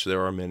stuff. Which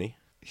there are many.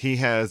 He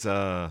has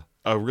a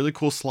really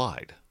cool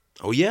slide.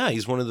 Oh yeah,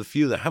 he's one of the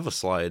few that have a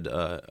slide,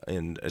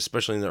 and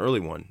especially in the early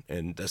one.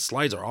 And the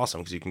slides are awesome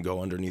because you can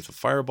go underneath a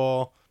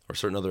fireball or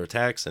certain other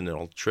attacks, and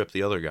it'll trip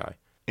the other guy.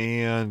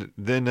 And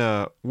then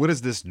what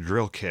is this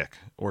drill kick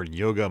or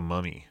yoga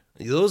mummy?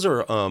 Those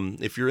are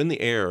if you're in the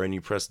air and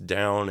you press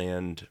down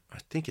and I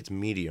think it's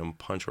medium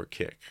punch or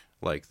kick.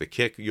 Like the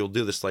kick, you'll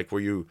do this like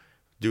where you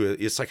do it.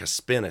 It's like a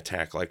spin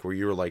attack, like where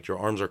you're like your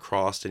arms are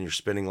crossed and you're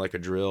spinning like a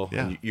drill.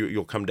 Yeah. And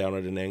you'll come down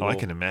at an angle. Oh, I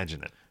can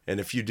imagine it. And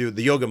if you do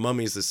the yoga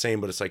mummy is the same,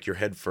 but it's like your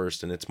head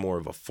first and it's more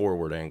of a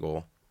forward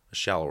angle, a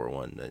shallower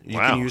one that you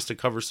can use to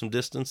cover some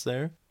distance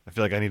there. I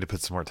feel like I need to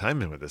put some more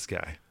time in with this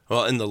guy.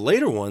 Well, in the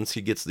later ones,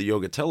 he gets the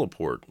yoga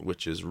teleport,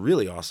 which is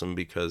really awesome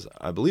because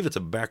I believe it's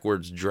a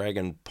backwards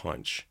dragon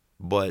punch,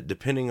 but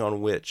depending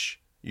on which.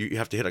 You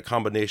have to hit a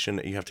combination.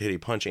 You have to hit a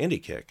punch and a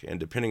kick. And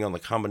depending on the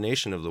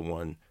combination of the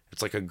one,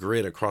 it's like a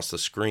grid across the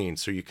screen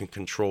so you can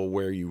control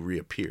where you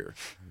reappear.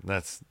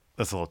 That's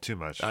a little too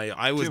much.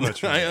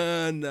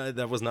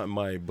 That was not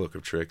my book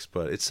of tricks,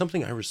 but it's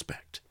something I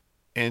respect.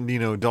 And,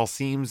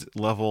 Dalsim's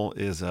level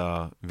is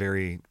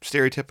very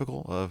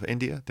stereotypical of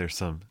India. There's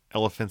some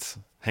elephants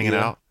hanging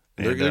out.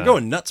 They're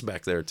going nuts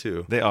back there,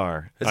 too. They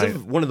are. It's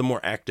one of the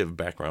more active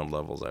background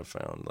levels I've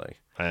found.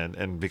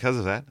 And because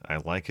of that, I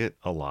like it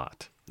a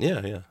lot.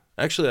 Yeah.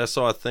 Actually, I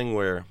saw a thing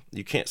where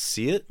you can't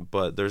see it,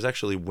 but there's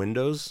actually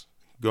windows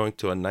going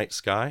to a night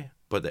sky,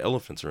 but the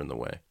elephants are in the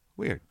way.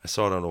 Weird. I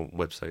saw it on a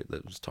website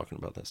that was talking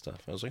about that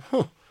stuff. I was like,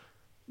 huh.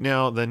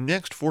 Now, the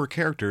next 4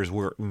 characters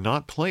were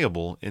not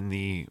playable in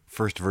the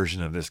first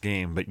version of this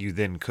game, but you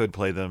then could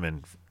play them,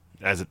 and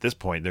as at this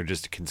point, they're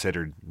just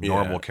considered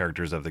normal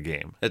characters of the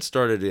game. It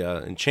started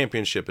in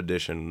Championship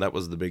Edition. That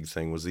was the big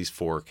thing, was these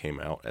 4 came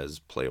out as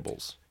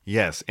playables.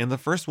 Yes, and the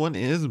first one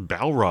is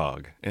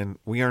Balrog, and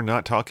we are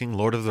not talking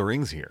Lord of the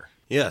Rings here.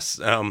 Yes,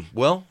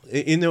 well,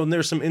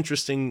 there's some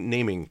interesting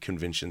naming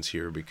conventions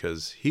here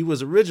because he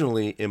was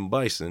originally M.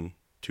 Bison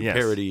to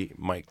parody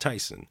Mike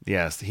Tyson.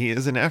 Yes, he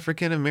is an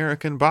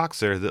African-American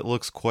boxer that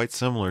looks quite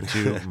similar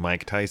to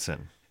Mike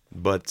Tyson.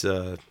 But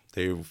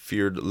they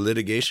feared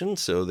litigation,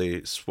 so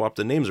they swapped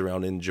the names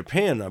around. In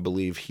Japan, I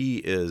believe he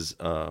is,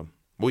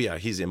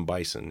 he's M.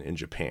 Bison in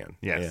Japan.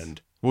 Yes.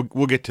 And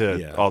We'll get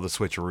to all the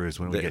switcheroos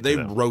when we get to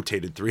them. They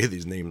rotated 3 of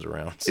these names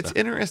around. So. It's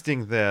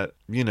interesting that,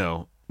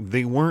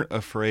 they weren't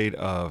afraid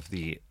of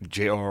the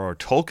J.R.R.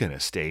 Tolkien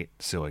estate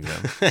suing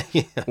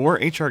them or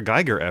H.R.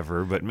 Geiger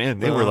ever, but man,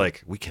 they were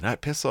like, we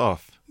cannot piss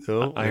off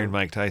Iron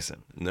Mike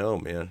Tyson. No,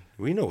 man.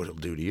 We know what he'll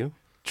do to you.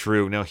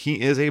 True. Now,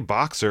 he is a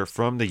boxer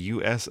from the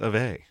U.S. of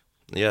A.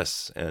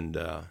 Yes, and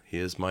he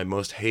is my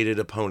most hated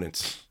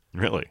opponent.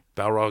 Really?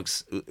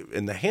 Balrog's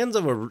in the hands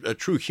of a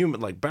true human.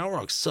 Like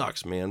Balrog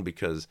sucks, man,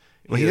 because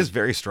he is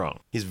very strong.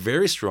 He's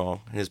very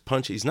strong. His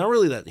punch. He's not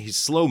really that. He's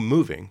slow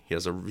moving. He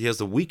has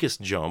the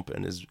weakest jump,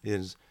 and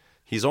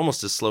he's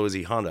almost as slow as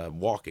Honda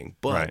walking.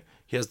 But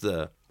he has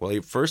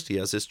he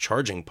has his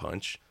charging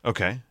punch.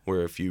 Okay.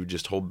 Where if you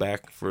just hold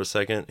back for a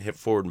second, hit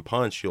forward and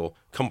punch, you'll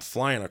come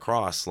flying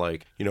across.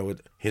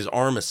 His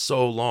arm is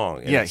so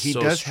long. And he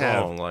does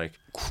strong, have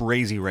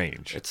crazy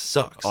range. It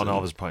sucks on all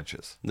of his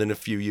punches. Then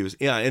if you use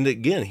and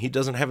again, he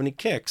doesn't have any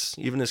kicks.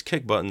 Even his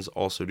kick buttons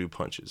also do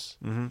punches.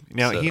 Mm-hmm.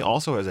 Now he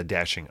also has a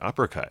dashing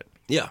uppercut.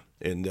 Yeah,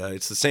 and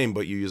it's the same,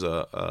 but you use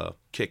a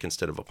kick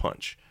instead of a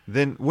punch.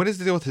 Then what is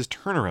the deal with his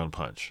turnaround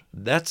punch?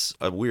 That's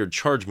a weird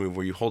charge move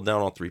where you hold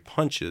down all 3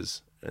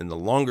 punches, and the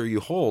longer you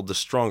hold, the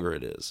stronger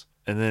it is.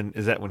 And then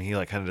is that when he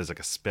like kind of does like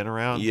a spin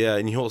around? Yeah,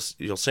 and you'll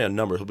say a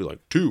number. He'll be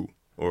like 2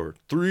 or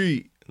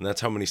 3, and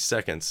that's how many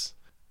seconds.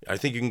 I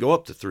think you can go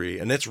up to 3,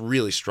 and that's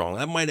really strong.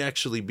 That might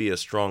actually be as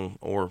strong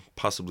or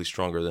possibly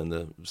stronger than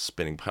the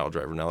spinning pile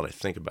driver now that I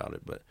think about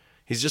it. But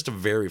he's just a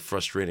very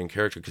frustrating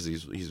character because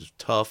he's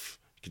tough,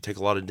 he can take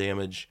a lot of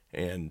damage,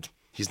 and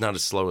he's not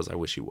as slow as I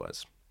wish he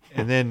was.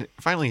 And then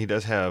finally he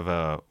does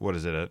have, what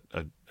is it,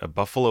 a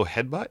buffalo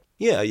headbutt?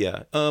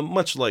 Yeah.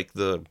 Much like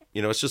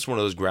it's just one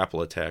of those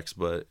grapple attacks,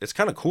 but it's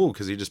kind of cool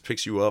because he just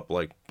picks you up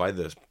like by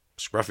the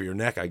scruff of your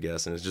neck, I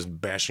guess, and it's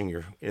just bashing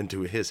you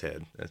into his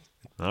head.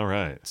 All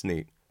right. It's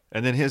neat.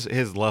 And then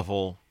his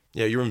level.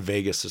 Yeah, you're in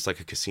Vegas. It's like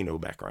a casino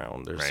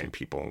background. There's some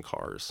people in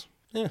cars.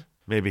 Yeah.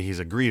 Maybe he's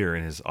a greeter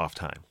in his off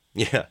time.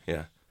 Yeah.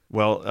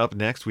 Well, up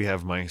next we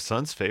have my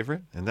son's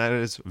favorite, and that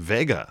is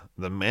Vega,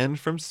 the man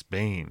from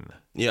Spain.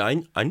 Yeah,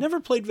 I never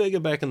played Vega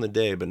back in the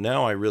day, but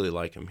now I really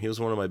like him. He was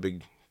one of my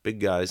big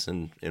guys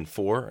in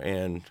 4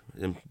 and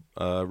in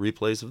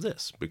replays of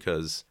this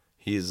because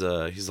he's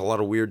a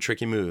lot of weird,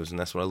 tricky moves, and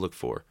that's what I look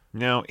for.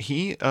 Now,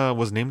 he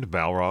was named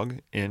Balrog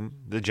in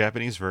the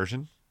Japanese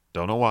version.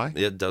 Don't know why.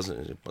 It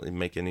doesn't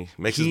make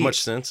as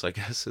much sense, I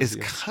guess. It's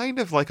kind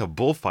of like a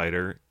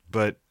bullfighter,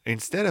 but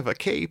instead of a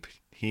cape,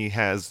 he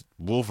has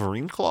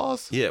Wolverine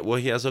claws. Yeah, well,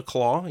 he has a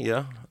claw,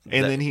 yeah.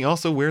 And then he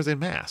also wears a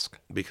mask.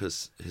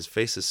 Because his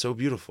face is so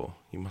beautiful,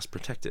 you must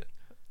protect it.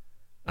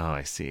 Oh,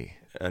 I see.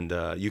 And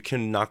you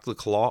can knock the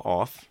claw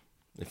off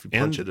if you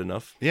punch it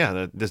enough.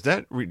 Yeah, does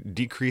that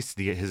decrease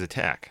his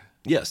attack?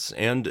 Yes,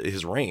 and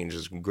his range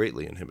is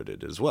greatly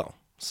inhibited as well.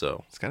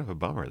 So it's kind of a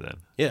bummer then.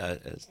 Yeah,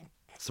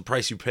 it's the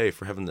price you pay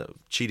for having the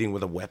cheating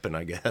with a weapon,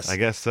 I guess. I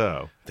guess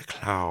so. The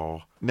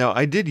claw. Now,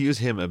 I did use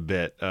him a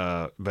bit,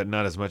 but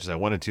not as much as I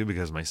wanted to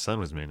because my son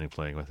was mainly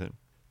playing with him.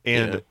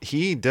 And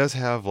he does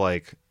have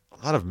like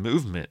a lot of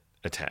movement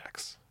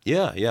attacks.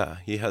 Yeah.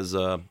 He has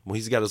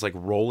he's got his like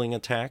rolling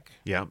attack.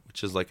 Yeah.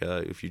 Which is like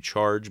if you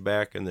charge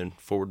back and then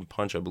forward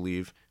punch, I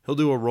believe. He'll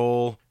do a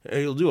roll.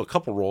 He'll do a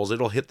couple rolls.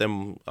 It'll hit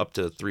them up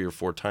to 3 or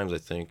 4 times, I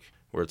think,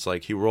 where it's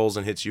like he rolls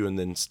and hits you and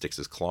then sticks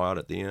his claw out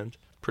at the end.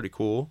 Pretty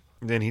cool.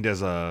 Then he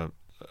does a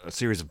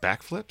series of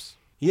backflips.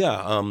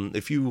 Yeah,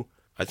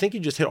 I think you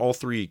just hit all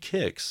 3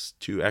 kicks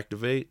to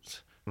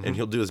activate, and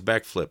he'll do his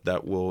backflip.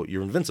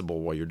 You're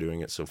invincible while you're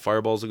doing it. So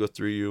fireballs will go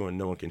through you, and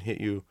no one can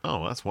hit you.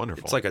 Oh, that's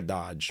wonderful. It's like a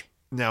dodge.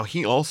 Now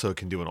he also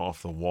can do an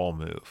off the wall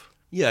move.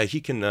 Yeah, he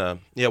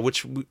can.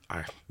 Which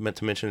I meant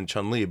to mention in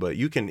Chun-Li, but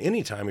you can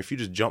anytime if you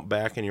just jump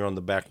back and you're on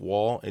the back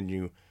wall, and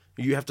you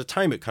have to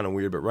time it kind of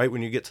weird. But right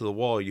when you get to the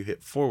wall, you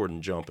hit forward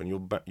and jump, and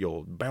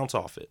you'll bounce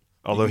off it.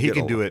 Although he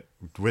can do it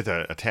with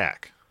an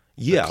attack.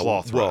 Yeah,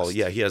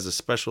 he has a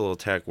special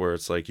attack where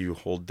it's like you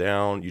hold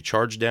down, you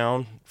charge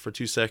down for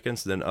 2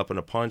 seconds, then up in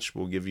a punch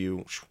will give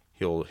you,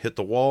 he'll hit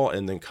the wall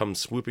and then come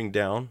swooping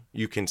down.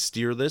 You can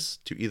steer this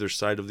to either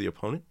side of the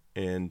opponent,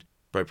 and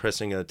by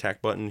pressing an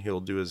attack button, he'll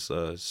do his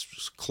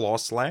claw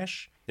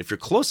slash. If you're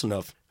close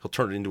enough, he'll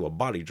turn it into a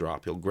body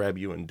drop. He'll grab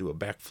you and do a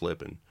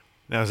backflip. And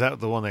now, is that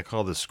the one they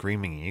call the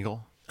Screaming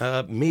Eagle?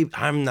 Maybe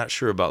I'm not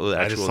sure about the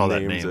actual names. I just saw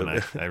that name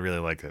and I really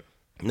like it.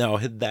 Now,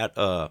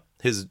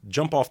 his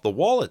jump off the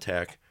wall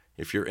attack,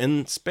 if you're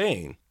in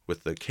Spain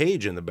with the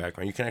cage in the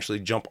background, you can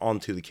actually jump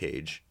onto the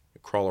cage,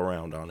 crawl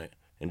around on it,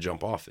 and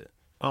jump off it.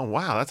 Oh,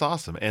 wow, that's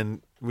awesome.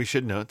 And we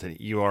should note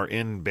that you are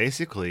in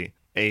basically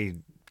a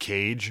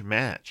cage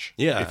match.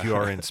 Yeah. If you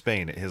are in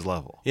Spain at his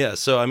level. Yeah,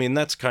 so, I mean,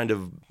 that's kind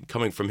of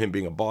coming from him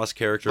being a boss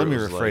character. Let me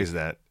rephrase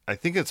that. I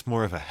think it's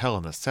more of a Hell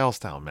in a Cell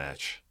style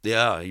match.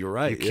 Yeah, you're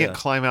right. You can't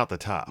climb out the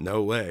top.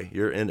 No way.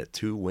 You're in it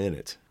to win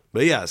it.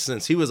 But yeah,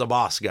 since he was a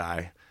boss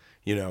guy,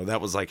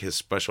 that was like his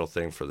special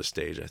thing for the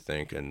stage, I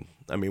think. And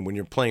I mean, when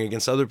you're playing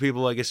against other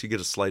people, I guess you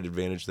get a slight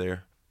advantage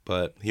there.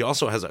 But he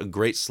also has a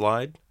great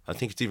slide. I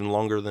think it's even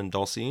longer than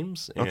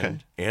Dhalsim's.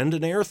 And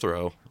an air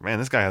throw. Man,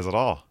 this guy has it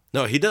all.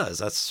 No, he does.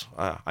 That's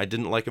I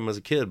didn't like him as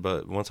a kid,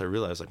 but once I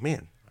realized, like,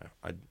 man,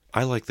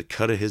 I like the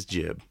cut of his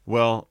jib.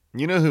 Well,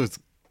 you know who's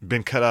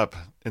been cut up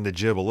in the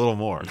jib a little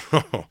more?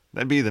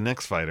 That'd be the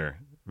next fighter,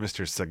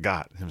 Mr.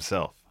 Sagat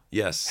himself.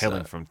 Yes.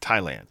 Hailing from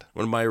Thailand.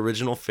 One of my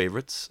original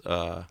favorites.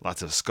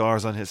 Lots of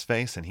scars on his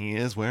face, and he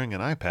is wearing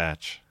an eye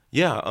patch.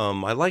 Yeah,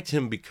 I liked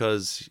him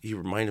because he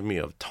reminded me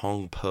of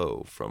Tong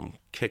Po from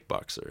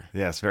Kickboxer.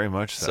 Yes, very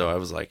much so. So I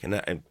was like, and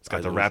it's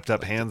got the wrapped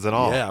up hands and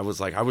all. Yeah,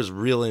 I was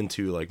real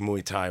into like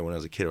Muay Thai when I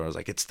was a kid. I was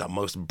like, it's the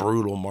most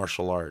brutal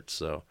martial art.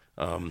 So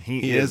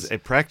he is a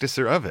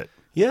practicer of it.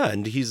 Yeah,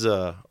 and he's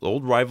an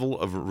old rival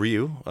of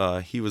Ryu.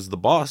 He was the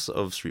boss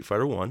of Street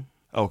Fighter 1.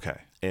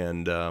 Okay.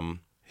 And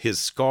his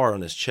scar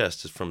on his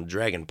chest is from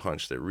Dragon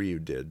Punch that Ryu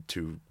did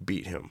to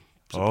beat him.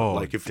 So,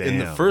 in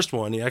the first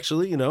one, he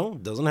actually,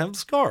 doesn't have the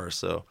scar.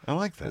 So I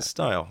like that his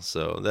style.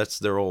 So that's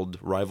their old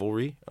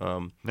rivalry.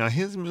 Now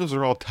his moves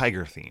are all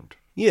tiger themed.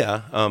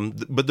 Yeah,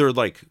 but they're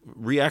like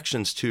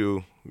reactions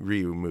to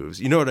Ryu moves.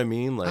 You know what I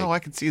mean? Like, I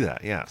can see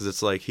that. Yeah, because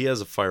it's like he has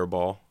a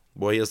fireball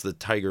Well, he has the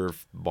tiger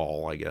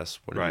ball, I guess,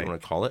 whatever you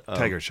want to call it.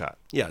 Tiger shot.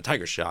 Yeah,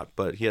 tiger shot.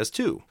 But he has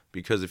two,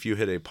 because if you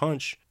hit a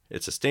punch,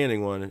 it's a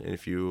standing one, and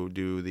if you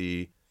do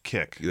the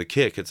kick,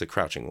 it's a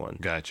crouching one.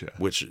 Gotcha.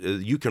 Which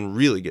you can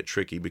really get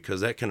tricky,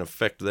 because that can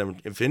affect them.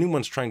 If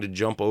anyone's trying to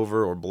jump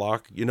over or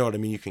block, you know what I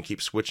mean? You can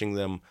keep switching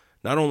them,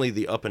 not only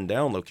the up and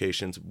down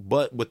locations,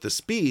 but with the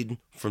speed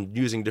from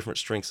using different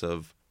strengths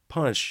of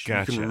punch,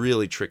 Gotcha. You can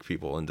really trick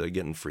people into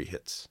getting free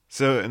hits.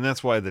 So, and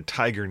that's why the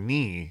tiger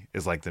knee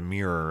is like the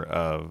mirror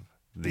of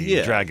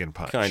the dragon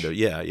punch. Kind of,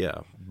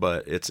 yeah.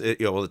 But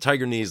the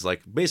tiger knee is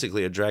like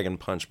basically a dragon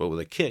punch, but with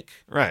a kick.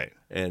 Right.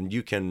 And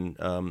you can,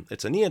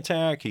 it's a knee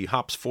attack. He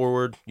hops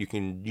forward. You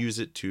can use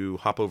it to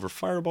hop over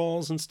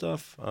fireballs and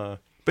stuff.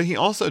 But he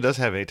also does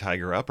have a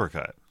tiger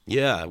uppercut.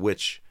 Yeah,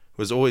 which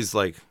was always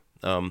like,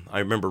 I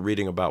remember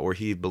reading about where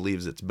he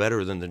believes it's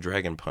better than the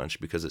dragon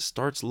punch because it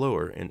starts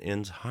lower and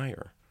ends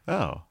higher.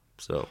 Oh.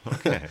 So,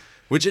 okay.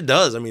 Which it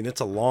does. I mean,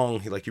 it's a long,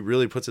 he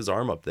really puts his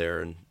arm up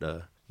there, and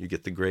you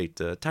get the great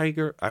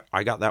tiger.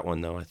 I got that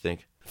one, though, I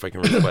think, if I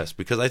can request,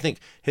 because I think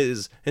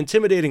his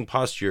intimidating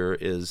posture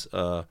is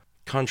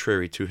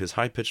contrary to his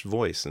high-pitched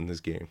voice in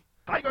this game.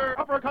 Tiger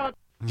uppercut.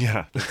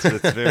 Yeah,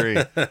 it's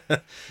very,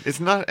 it's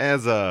not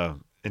as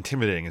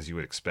intimidating as you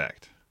would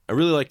expect. I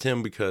really liked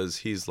him because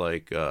he's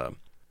like,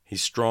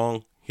 he's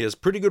strong. He has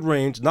pretty good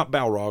range, not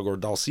Balrog or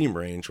Dalsim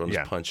range on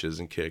his punches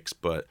and kicks,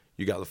 but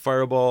you got the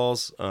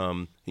fireballs.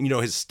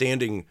 His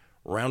standing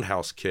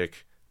roundhouse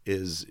kick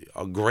is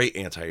a great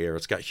anti-air.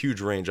 It's got huge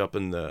range up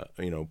in the,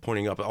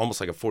 pointing up almost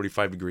like a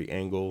 45-degree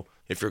angle.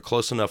 If you're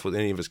close enough with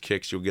any of his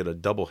kicks, you'll get a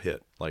double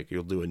hit. Like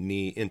you'll do a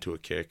knee into a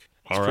kick.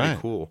 It's pretty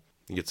cool.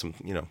 You get some,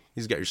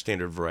 he's got your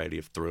standard variety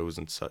of throws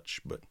and such.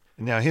 But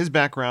now his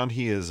background,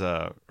 he is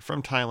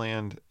from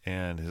Thailand,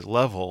 and his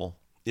level.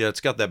 Yeah,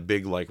 it's got that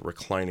big like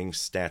reclining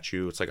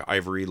statue. It's like an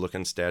ivory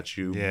looking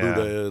statue,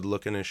 Buddha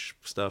looking-ish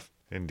stuff.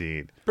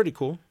 Indeed. Pretty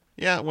cool.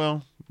 Yeah,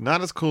 well,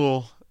 not as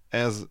cool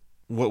as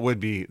what would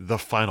be the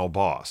final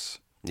boss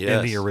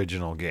in the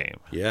original game.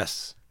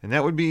 Yes. And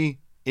that would be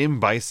M.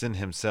 Bison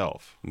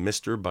himself.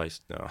 Mr.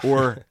 Bison. No.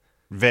 Or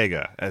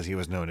Vega, as he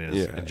was known as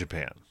in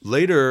Japan.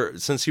 Later,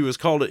 since he was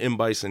called M.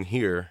 Bison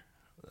here,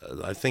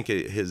 I think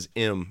his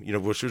M,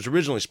 which was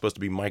originally supposed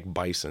to be Mike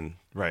Bison.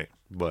 Right.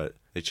 But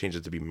they changed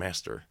it to be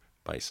Master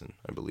Bison,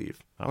 I believe.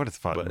 I would have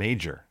thought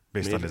Major.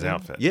 Based on his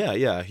outfit.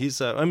 Yeah. He's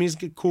he's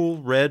cool,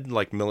 red,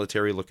 like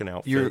military looking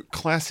outfit. Your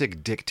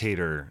classic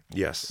dictator.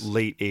 Yes.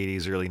 Late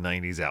 80s, early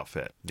 90s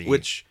outfit.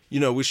 Which,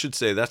 we should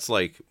say that's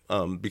like,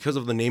 because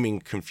of the naming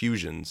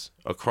confusions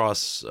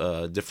across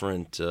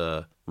different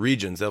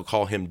regions, they'll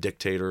call him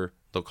Dictator,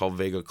 they'll call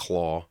Vega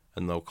Claw,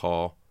 and they'll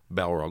call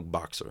Balrog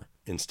Boxer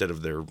instead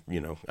of their,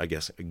 I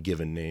guess,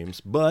 given names.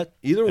 But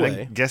either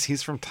way. I guess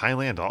he's from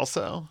Thailand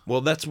also?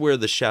 Well, that's where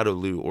the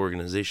Shadowloo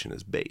organization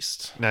is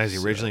based. Now, is he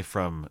originally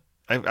from...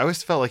 I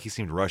always felt like he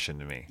seemed Russian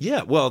to me.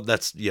 Yeah, well,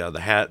 that's the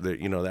hat,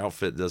 the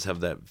outfit does have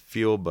that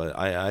feel, but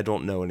I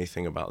don't know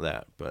anything about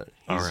that. But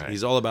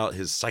he's all about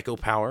his psycho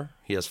power.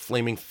 He has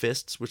flaming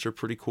fists, which are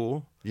pretty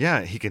cool.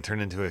 Yeah, he can turn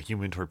into a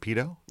human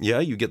torpedo.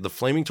 Yeah, you get the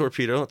flaming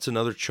torpedo. It's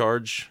another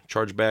charge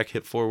back,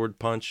 hit forward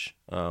punch.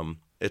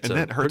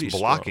 That hurts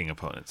blocking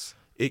opponents.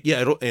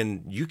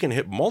 And you can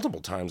hit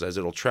multiple times as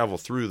it'll travel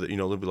through the.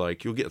 It'll be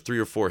like you'll get 3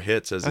 or 4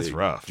 hits as that's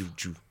rough.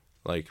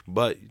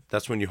 But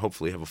that's when you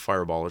hopefully have a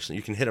fireball or something.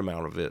 You can hit him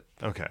out of it.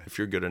 Okay. If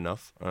you're good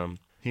enough.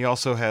 He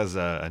also has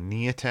a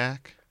knee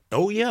attack.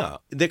 Oh, yeah.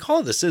 They call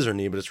it the scissor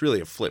knee, but it's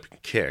really a flip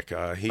kick.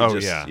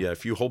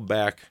 If you hold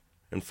back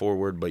and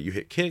forward, but you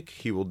hit kick,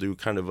 he will do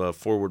kind of a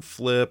forward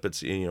flip.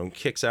 It's,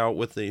 kicks out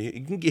with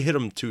you can hit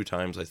him 2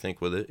 times, I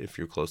think, with it if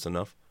you're close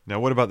enough. Now,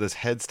 what about this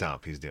head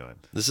stomp he's doing?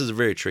 This is a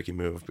very tricky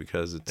move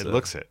because it's...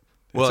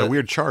 It's a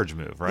weird charge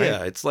move, right?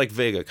 Yeah, it's like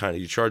Vega kind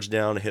of. You charge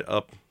down, hit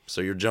up,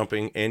 so you're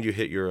jumping, and you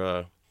hit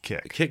your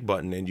kick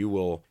button, and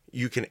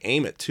you can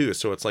aim it too.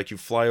 So it's like you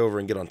fly over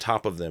and get on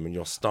top of them, and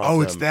you'll stomp them. Oh,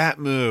 it's that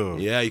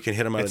move. Yeah, you can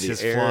hit them out of the air.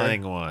 It's his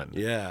flying one.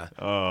 Yeah.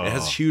 Oh. It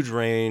has huge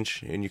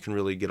range, and you can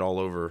really get all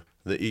over.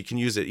 You can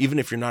use it even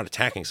if you're not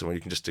attacking someone.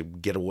 You can just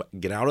get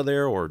out of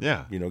there, or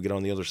get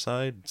on the other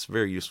side. It's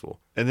very useful.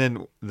 And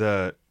then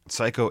the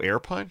Psycho Air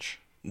Punch.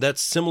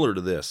 That's similar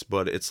to this,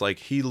 but it's like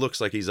he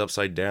looks like he's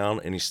upside down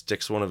and he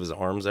sticks one of his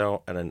arms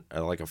out at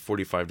like a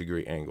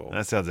 45-degree angle.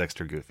 That sounds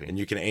extra goofy. And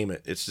you can aim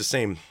it. It's the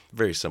same,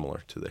 very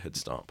similar to the head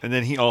stomp. And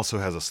then he also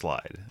has a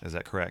slide. Is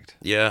that correct?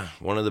 Yeah,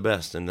 one of the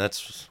best. And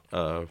that's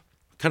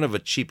kind of a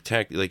cheap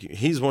tactic. Like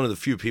he's one of the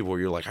few people where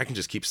you're like, I can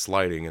just keep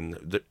sliding,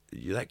 and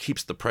that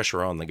keeps the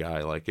pressure on the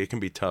guy. Like it can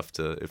be tough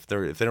to if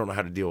they don't know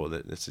how to deal with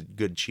it. It's a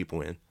good cheap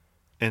win.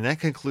 And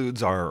that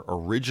concludes our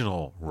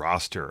original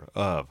roster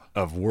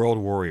of World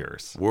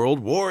Warriors. World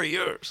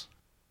Warriors!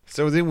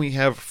 So then we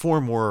have 4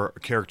 more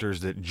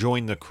characters that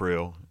join the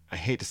crew. I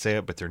hate to say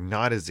it, but they're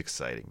not as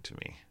exciting to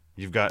me.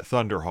 You've got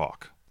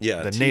Thunderhawk,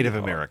 the Native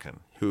American.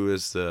 Who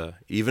is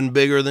even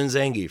bigger than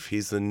Zangief.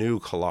 He's the new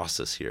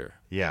Colossus here.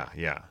 Yeah.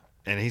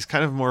 And he's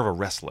kind of more of a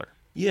wrestler.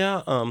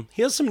 Yeah,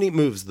 he has some neat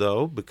moves,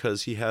 though,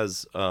 because he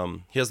has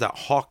that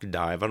hawk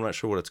dive. I'm not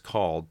sure what it's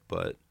called,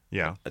 but...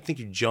 Yeah. I think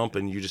you jump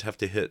and you just have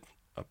to hit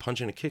a punch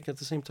and a kick at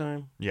the same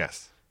time.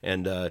 Yes.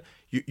 And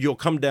you'll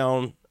come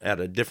down at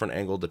a different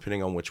angle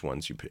depending on which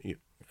ones you pick.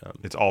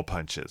 It's all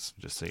punches,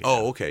 just so you know.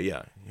 Oh, okay,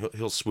 yeah.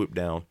 He'll swoop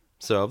down.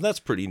 So that's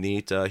pretty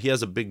neat. He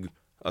has a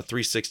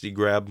 360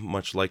 grab,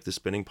 much like the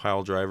spinning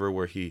pile driver,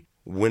 where he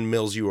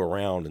windmills you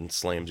around and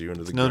slams you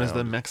into the ground. Known as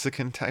the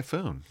Mexican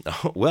Typhoon.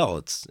 Oh, well,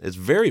 it's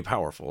very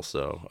powerful.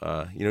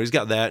 So, he's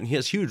got that, and he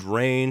has huge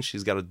range.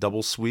 He's got a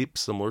double sweep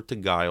similar to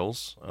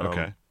Guiles.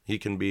 Okay. He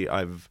can be.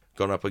 I've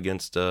gone up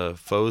against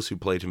foes who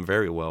played him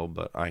very well,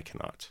 but I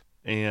cannot.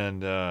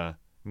 And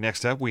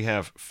next up, we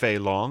have Fei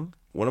Long.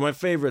 One of my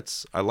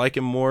favorites. I like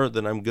him more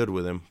than I'm good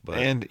with him. But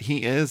And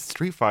he is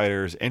Street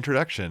Fighter's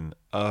introduction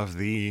of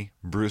the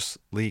Bruce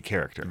Lee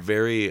character.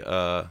 very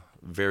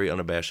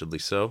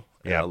unabashedly so.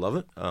 Yeah, Yeah. I love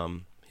it.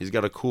 He's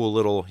got a cool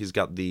little. He's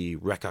got the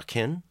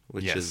Rekakin,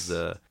 which Yes.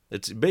 is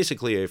it's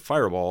basically a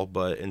fireball,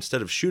 but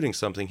instead of shooting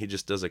something, he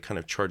just does a kind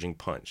of charging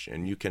punch,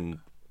 and you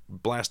can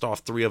blast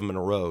off 3 of them in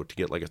a row to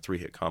get like a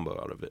 3-hit combo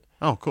out of it.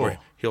 Oh, cool. Where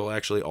he'll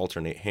actually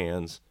alternate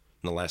hands.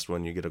 And the last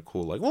one, you get a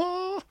cool like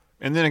wah.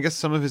 And then I guess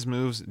some of his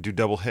moves do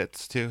double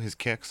hits too, his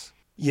kicks.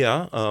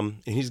 Yeah, and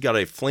he's got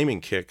a flaming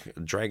kick, a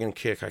dragon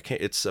kick.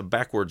 It's a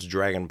backwards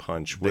dragon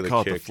punch They with call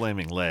a it the kick.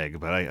 flaming leg,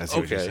 but I see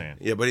what you're saying.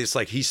 Yeah, but it's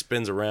like he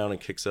spins around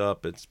and kicks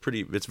up. It's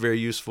very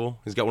useful.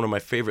 He's got one of my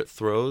favorite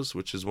throws,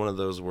 which is one of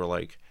those where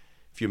like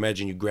if you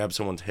imagine you grab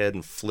someone's head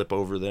and flip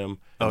over them,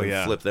 and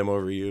then flip them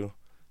over you.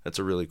 That's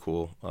a really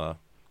cool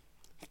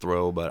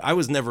throw. But I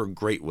was never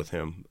great with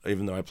him,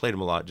 even though I played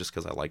him a lot just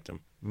because I liked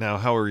him. Now,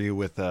 how are you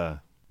with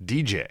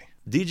DJ?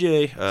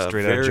 DJ,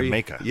 Straight out of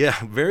Jamaica. Yeah,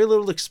 very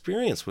little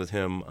experience with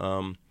him.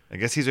 I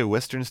guess he's a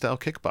Western style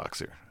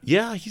kickboxer.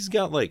 Yeah, he's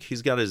got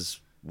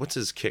his, what's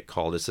his kick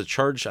called? It's a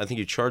charge. I think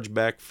you charge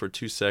back for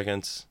 2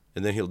 seconds,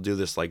 and then he'll do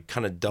this like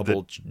kind of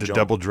double The jump.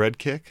 double dread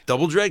kick?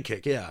 Double dread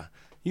kick, yeah.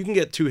 You can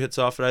get 2 hits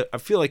off it. I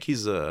feel like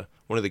he's one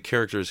of the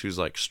characters who's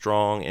like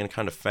strong and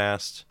kind of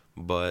fast,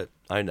 but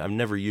I've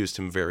never used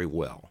him very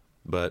well.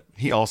 But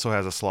He also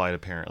has a slide,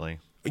 apparently.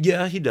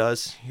 yeah, he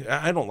does.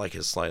 I don't like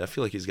his slide. I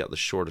feel like he's got the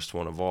shortest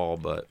one of all,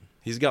 but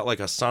he's got like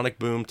a Sonic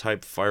Boom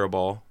type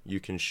fireball you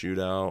can shoot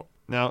out.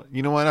 Now,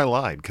 you know what? I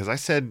lied, because I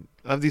said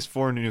of these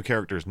 4 new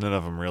characters, none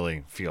of them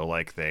really feel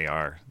like they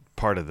are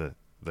part of the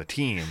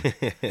team.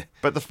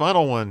 But the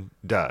final one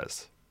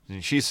does.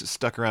 And she's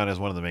stuck around as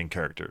one of the main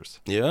characters.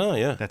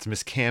 Yeah. That's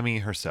Miss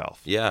Cammy herself.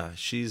 Yeah,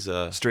 she's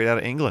Straight out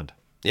of England.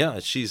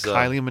 she's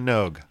Kylie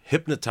Minogue.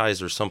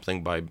 Hypnotized or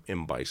something by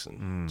M.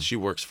 Bison. She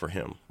works for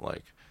him.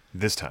 Like,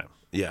 This time.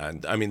 yeah,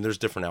 I mean, there's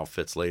different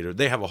outfits later.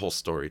 They have a whole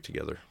story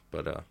together.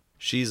 But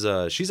she's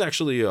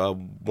actually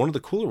one of the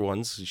cooler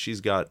ones.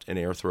 She's got an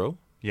air throw.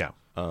 Yeah.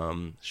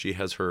 She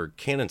has her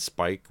cannon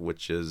spike,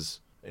 which is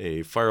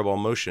a fireball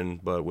motion,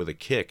 but with a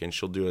kick, and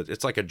she'll do it.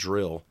 It's like a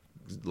drill.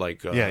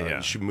 Like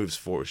she moves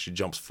forward, she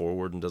jumps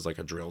forward and does like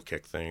a drill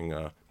kick thing.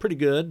 Pretty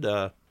good,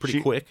 pretty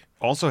quick.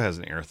 Also has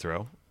an air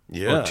throw.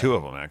 Yeah, Or 2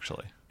 of them,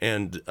 actually.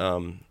 And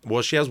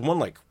well, she has one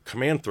like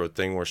command throw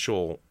thing where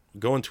she'll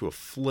go into a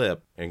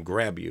flip and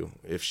grab you.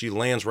 If she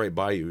lands right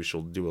by you,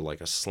 she'll do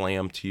like a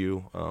slam to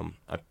you. I'm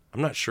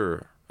not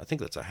sure. I think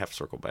that's a half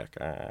circle back.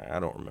 I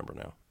don't remember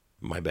now.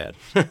 My bad.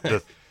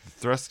 The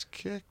thrust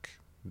kick,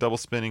 double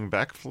spinning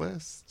back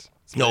fist.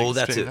 No,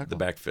 that's spinning it. knuckle. The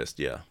back fist,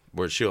 yeah,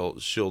 where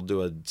she'll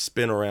do a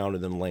spin around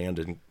and then land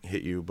and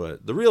hit you.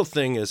 But the real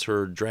thing is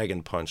her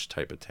dragon punch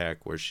type attack,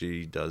 where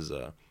she does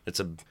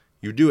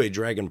you do a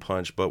dragon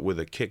punch but with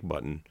a kick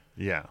button.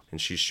 Yeah. And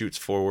she shoots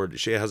forward.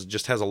 She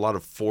just has a lot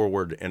of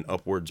forward and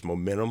upwards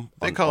momentum.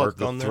 They call it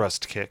the on there.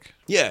 thrust kick.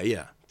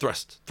 Yeah.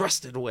 Thrust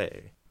it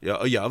away. Yeah.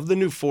 Of the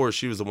new 4,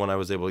 she was the one I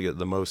was able to get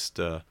the most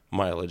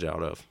mileage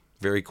out of.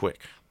 Very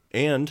quick.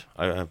 And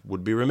I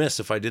would be remiss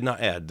if I did not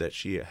add that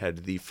she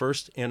had the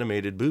first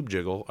animated boob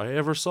jiggle I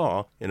ever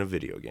saw in a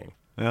video game.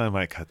 Well, I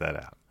might cut that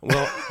out.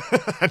 Well,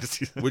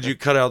 would you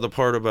cut out the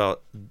part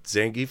about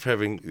Zangief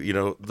having,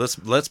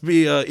 let's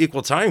be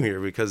equal time here,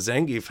 because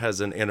Zangief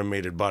has an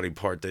animated body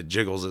part that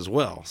jiggles as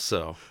well.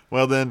 So,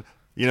 Well, then,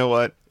 you know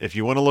what? If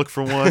you want to look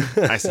for one,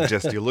 I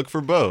suggest you look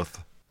for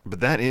both.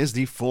 But that is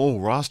the full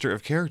roster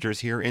of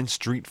characters here in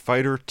Street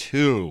Fighter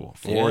 2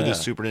 for Yeah. the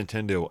Super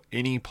Nintendo.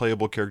 Any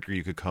playable character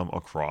you could come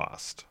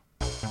across.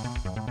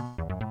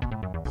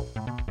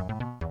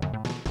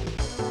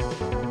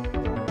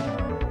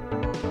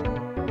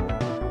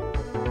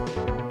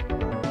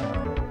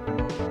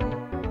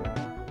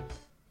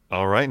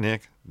 All right,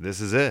 Nick,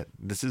 this is it.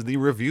 This is the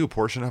review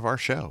portion of our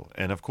show.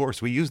 And of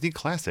course, we use the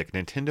classic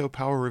Nintendo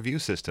Power Review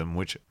system,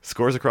 which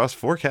scores across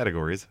 4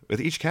 categories, with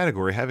each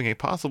category having a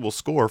possible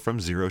score from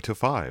 0 to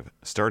 5,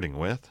 starting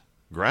with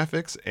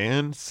graphics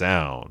and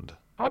sound.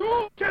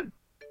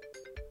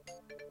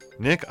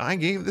 Nick, I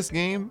gave this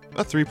game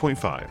a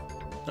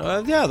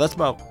 3.5. yeah, that's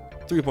about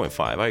 3.5.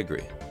 I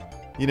agree.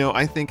 You know,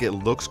 I think it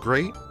looks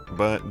great,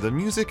 but the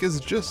music is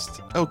just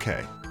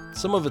okay.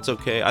 Some of it's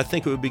okay. I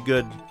think it would be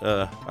good.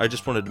 I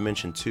just wanted to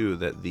mention, too,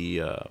 that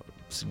the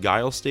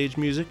Guile stage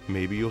music,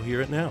 maybe you'll hear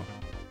it now.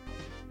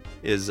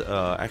 is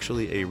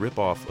actually a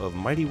ripoff of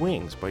Mighty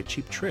Wings by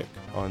Cheap Trick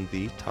on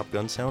the Top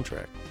Gun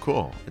soundtrack.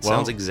 Cool. It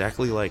sounds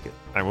exactly like it.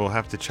 I will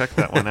have to check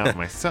that one out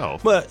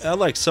myself. But I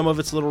like some of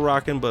it's a little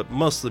rockin', but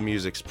most of the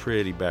music's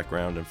pretty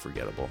background and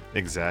forgettable.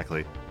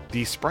 Exactly.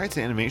 The sprites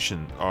and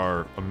animation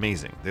are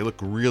amazing. They look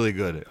really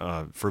good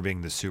for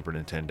being the Super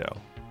Nintendo.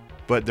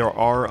 But there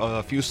are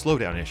a few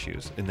slowdown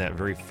issues in that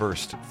very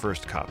first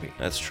copy.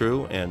 That's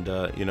true, and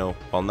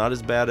while not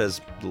as bad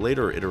as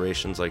later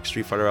iterations like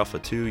Street Fighter Alpha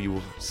 2, you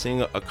will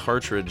seeing a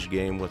cartridge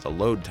game with a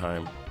load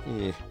time.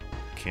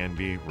 Can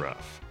be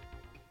rough.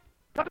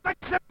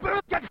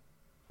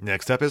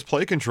 Next up is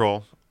Play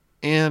Control,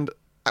 and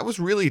I was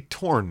really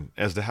torn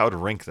as to how to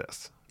rank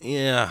this.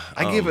 Yeah.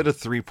 I gave it a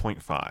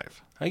 3.5.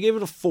 I gave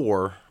it a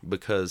 4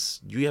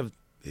 because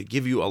they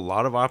give you a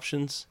lot of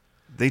options.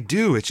 They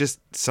do. It's just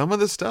some of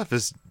the stuff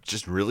is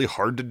just really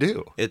hard to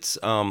do. It's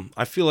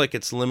I feel like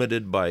it's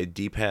limited by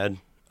D-pad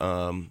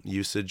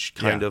usage,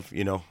 kind of.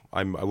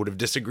 I would have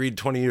disagreed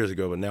 20 years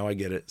ago, but now I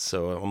get it.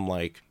 So I'm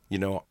like,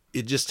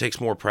 it just takes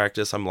more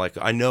practice. I'm like,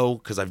 I know,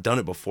 because I've done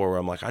it before, where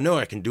I'm like, I know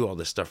I can do all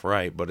this stuff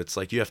right, but it's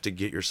like you have to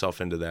get yourself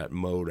into that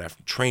mode,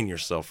 train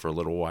yourself for a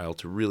little while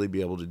to really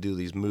be able to do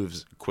these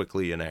moves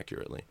quickly and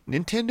accurately.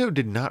 Nintendo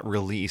did not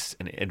release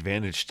an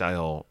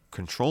Advantage-style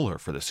controller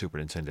for the Super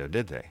Nintendo,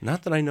 did they?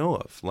 Not that I know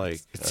of.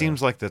 It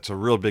seems like that's a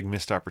real big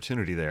missed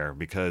opportunity there,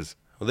 because...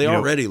 Well, they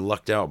already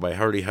lucked out by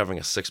already having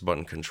a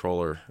 6-button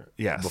controller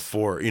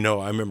before.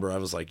 I remember I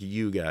was like,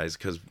 you guys,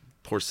 because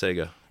poor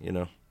Sega,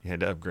 You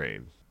had to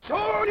upgrade.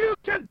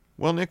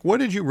 Well, Nick, what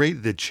did you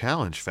rate the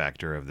challenge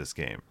factor of this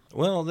game?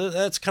 Well,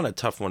 that's kind of a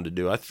tough one to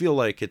do. I feel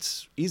like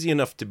it's easy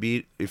enough to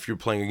beat if you're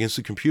playing against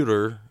a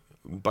computer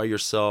by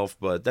yourself,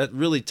 but that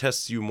really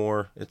tests you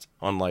more. It's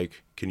on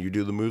can you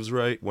do the moves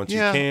right? Once you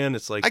can,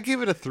 it's like... I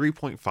give it a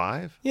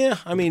 3.5. Yeah,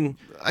 I mean...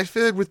 I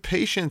feel like with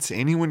patience,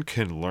 anyone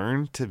can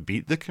learn to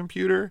beat the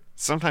computer.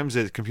 Sometimes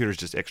the computer's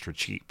just extra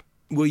cheap.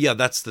 Well, yeah,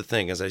 that's the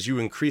thing, is as you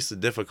increase the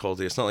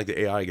difficulty, it's not like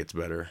the AI gets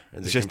better.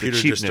 And it's just the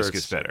cheapness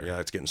gets better. Yeah,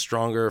 it's getting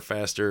stronger,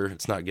 faster,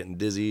 it's not getting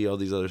dizzy, all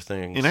these other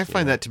things. And I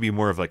find that to be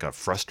more of like a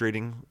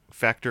frustrating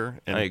factor.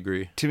 And I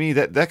agree. To me,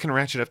 that can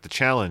ratchet up the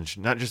challenge,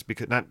 not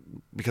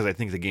because I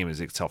think the game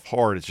is itself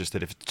hard, it's just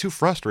that if it's too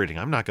frustrating,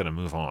 I'm not going to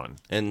move on.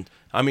 And,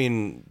 I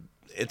mean...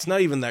 It's not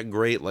even that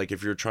great, like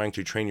if you're trying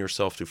to train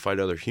yourself to fight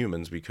other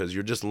humans, because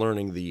you're just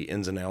learning the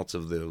ins and outs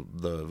of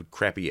the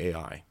crappy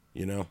AI,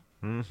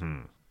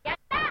 Mm-hmm.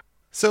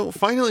 So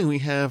finally we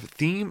have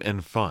theme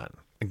and fun.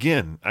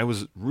 Again, I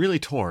was really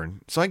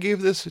torn, so I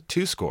gave this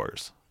 2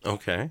 scores.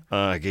 Okay.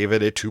 I gave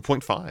it a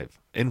 2.5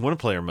 in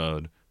one-player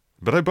mode,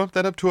 but I bumped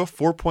that up to a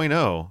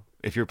 4.0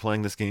 if you're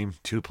playing this game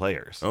 2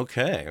 players.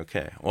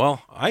 Okay.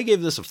 Well, I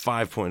gave this a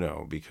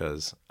 5.0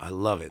 because I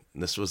love it.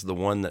 This was the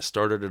one that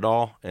started it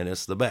all, and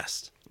it's the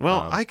best.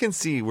 Well, I can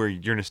see where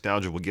your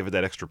nostalgia will give it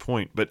that extra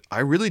point, but I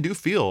really do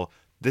feel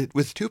that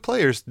with 2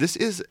 players, this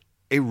is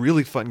a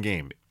really fun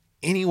game.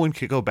 Anyone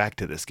could go back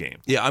to this game.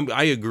 Yeah,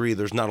 I agree.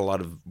 There's not a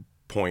lot of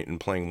point in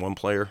playing one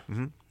player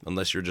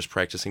unless you're just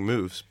practicing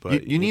moves.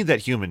 But you need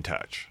that human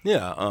touch.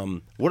 Yeah.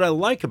 What I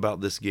like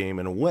about this game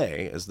in a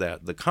way is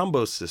that the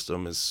combo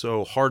system is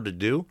so hard to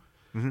do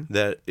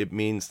that it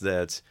means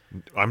that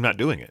I'm not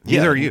doing it.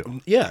 Neither are you.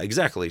 Yeah,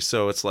 exactly.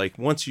 So it's like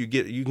once you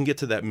can get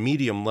to that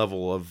medium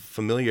level of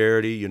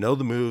familiarity, you know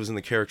the moves and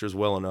the characters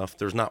well enough.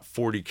 There's not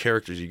 40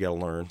 characters you got to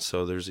learn.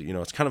 So there's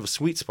it's kind of a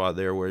sweet spot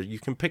there where you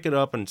can pick it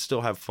up and still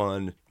have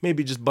fun.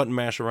 Maybe just button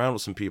mash around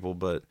with some people,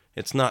 but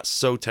it's not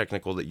so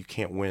technical that you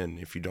can't win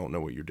if you don't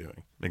know what you're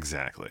doing.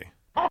 Exactly.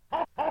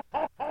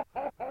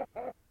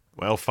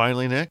 Well,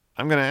 finally, Nick,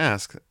 I'm going to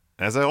ask,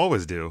 as I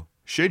always do,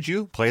 should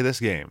you play this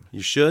game?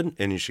 You should,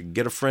 and you should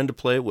get a friend to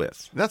play it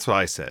with. That's what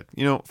I said.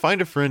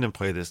 Find a friend and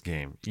play this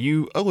game.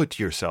 You owe it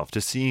to yourself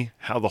to see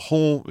how the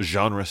whole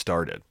genre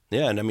started.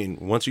 Yeah, and I mean,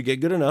 once you get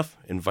good enough,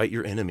 invite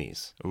your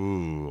enemies.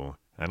 Ooh,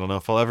 I don't know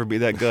if I'll ever be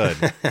that good.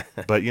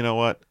 But you know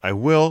what? I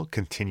will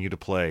continue to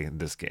play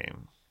this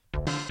game.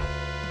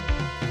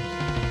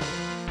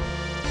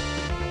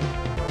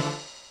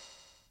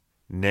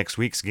 Next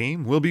week's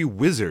game will be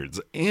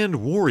Wizards and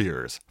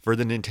Warriors for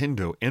the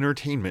Nintendo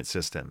Entertainment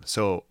System.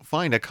 So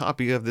find a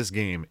copy of this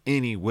game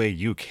any way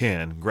you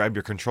can. Grab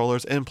your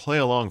controllers and play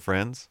along,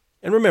 friends.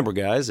 And remember,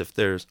 guys,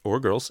 or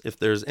girls, if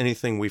there's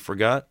anything we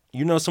forgot,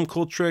 some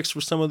cool tricks for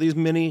some of these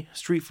mini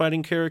Street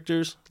Fighting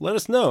characters, let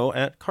us know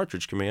at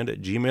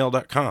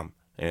cartridgecommand@gmail.com,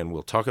 and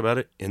we'll talk about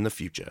it in the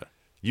future.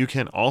 You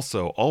can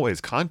also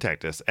always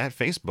contact us at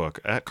Facebook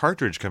at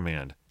Cartridge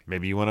Command.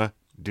 Maybe you want to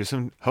do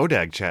some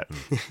Hodag chatting.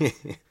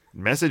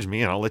 Message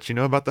me and I'll let you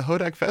know about the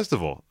Hodag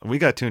Festival. We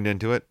got tuned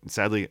into it.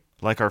 Sadly,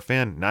 like our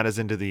fan, not as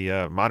into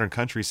the modern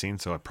country scene,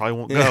 so I probably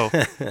won't go.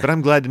 But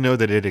I'm glad to know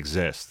that it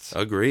exists.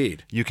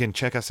 Agreed. You can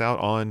check us out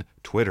on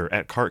Twitter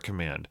at Cart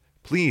Command.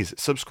 Please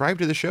subscribe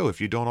to the show if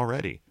you don't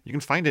already. You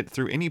can find it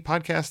through any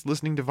podcast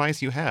listening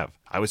device you have.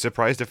 I was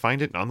surprised to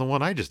find it on the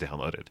one I just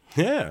downloaded.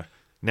 Yeah.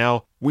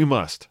 Now, we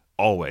must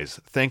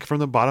always thank from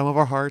the bottom of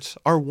our hearts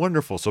our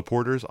wonderful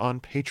supporters on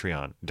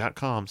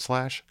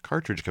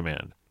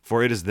patreon.com/cartridgecommand.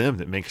 for it is them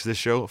that makes this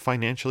show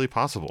financially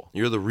possible.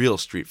 You're the real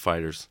Street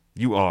Fighters.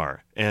 You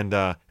are. And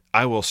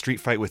I will street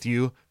fight with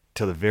you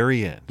till the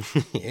very end.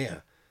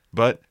 Yeah.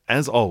 But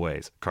as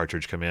always,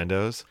 Cartridge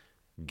Commandos,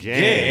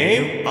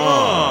 game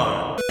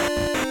on!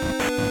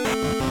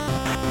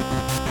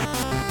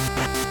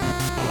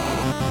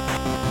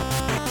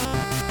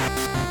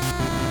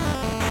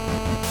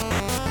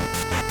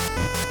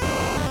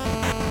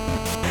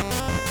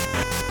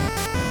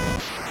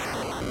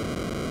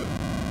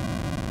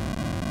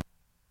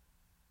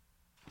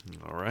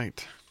 All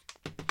right.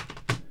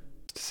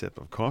 Sip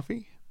of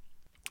coffee.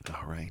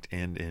 All right.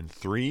 And in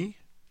 3,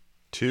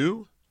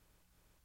 2,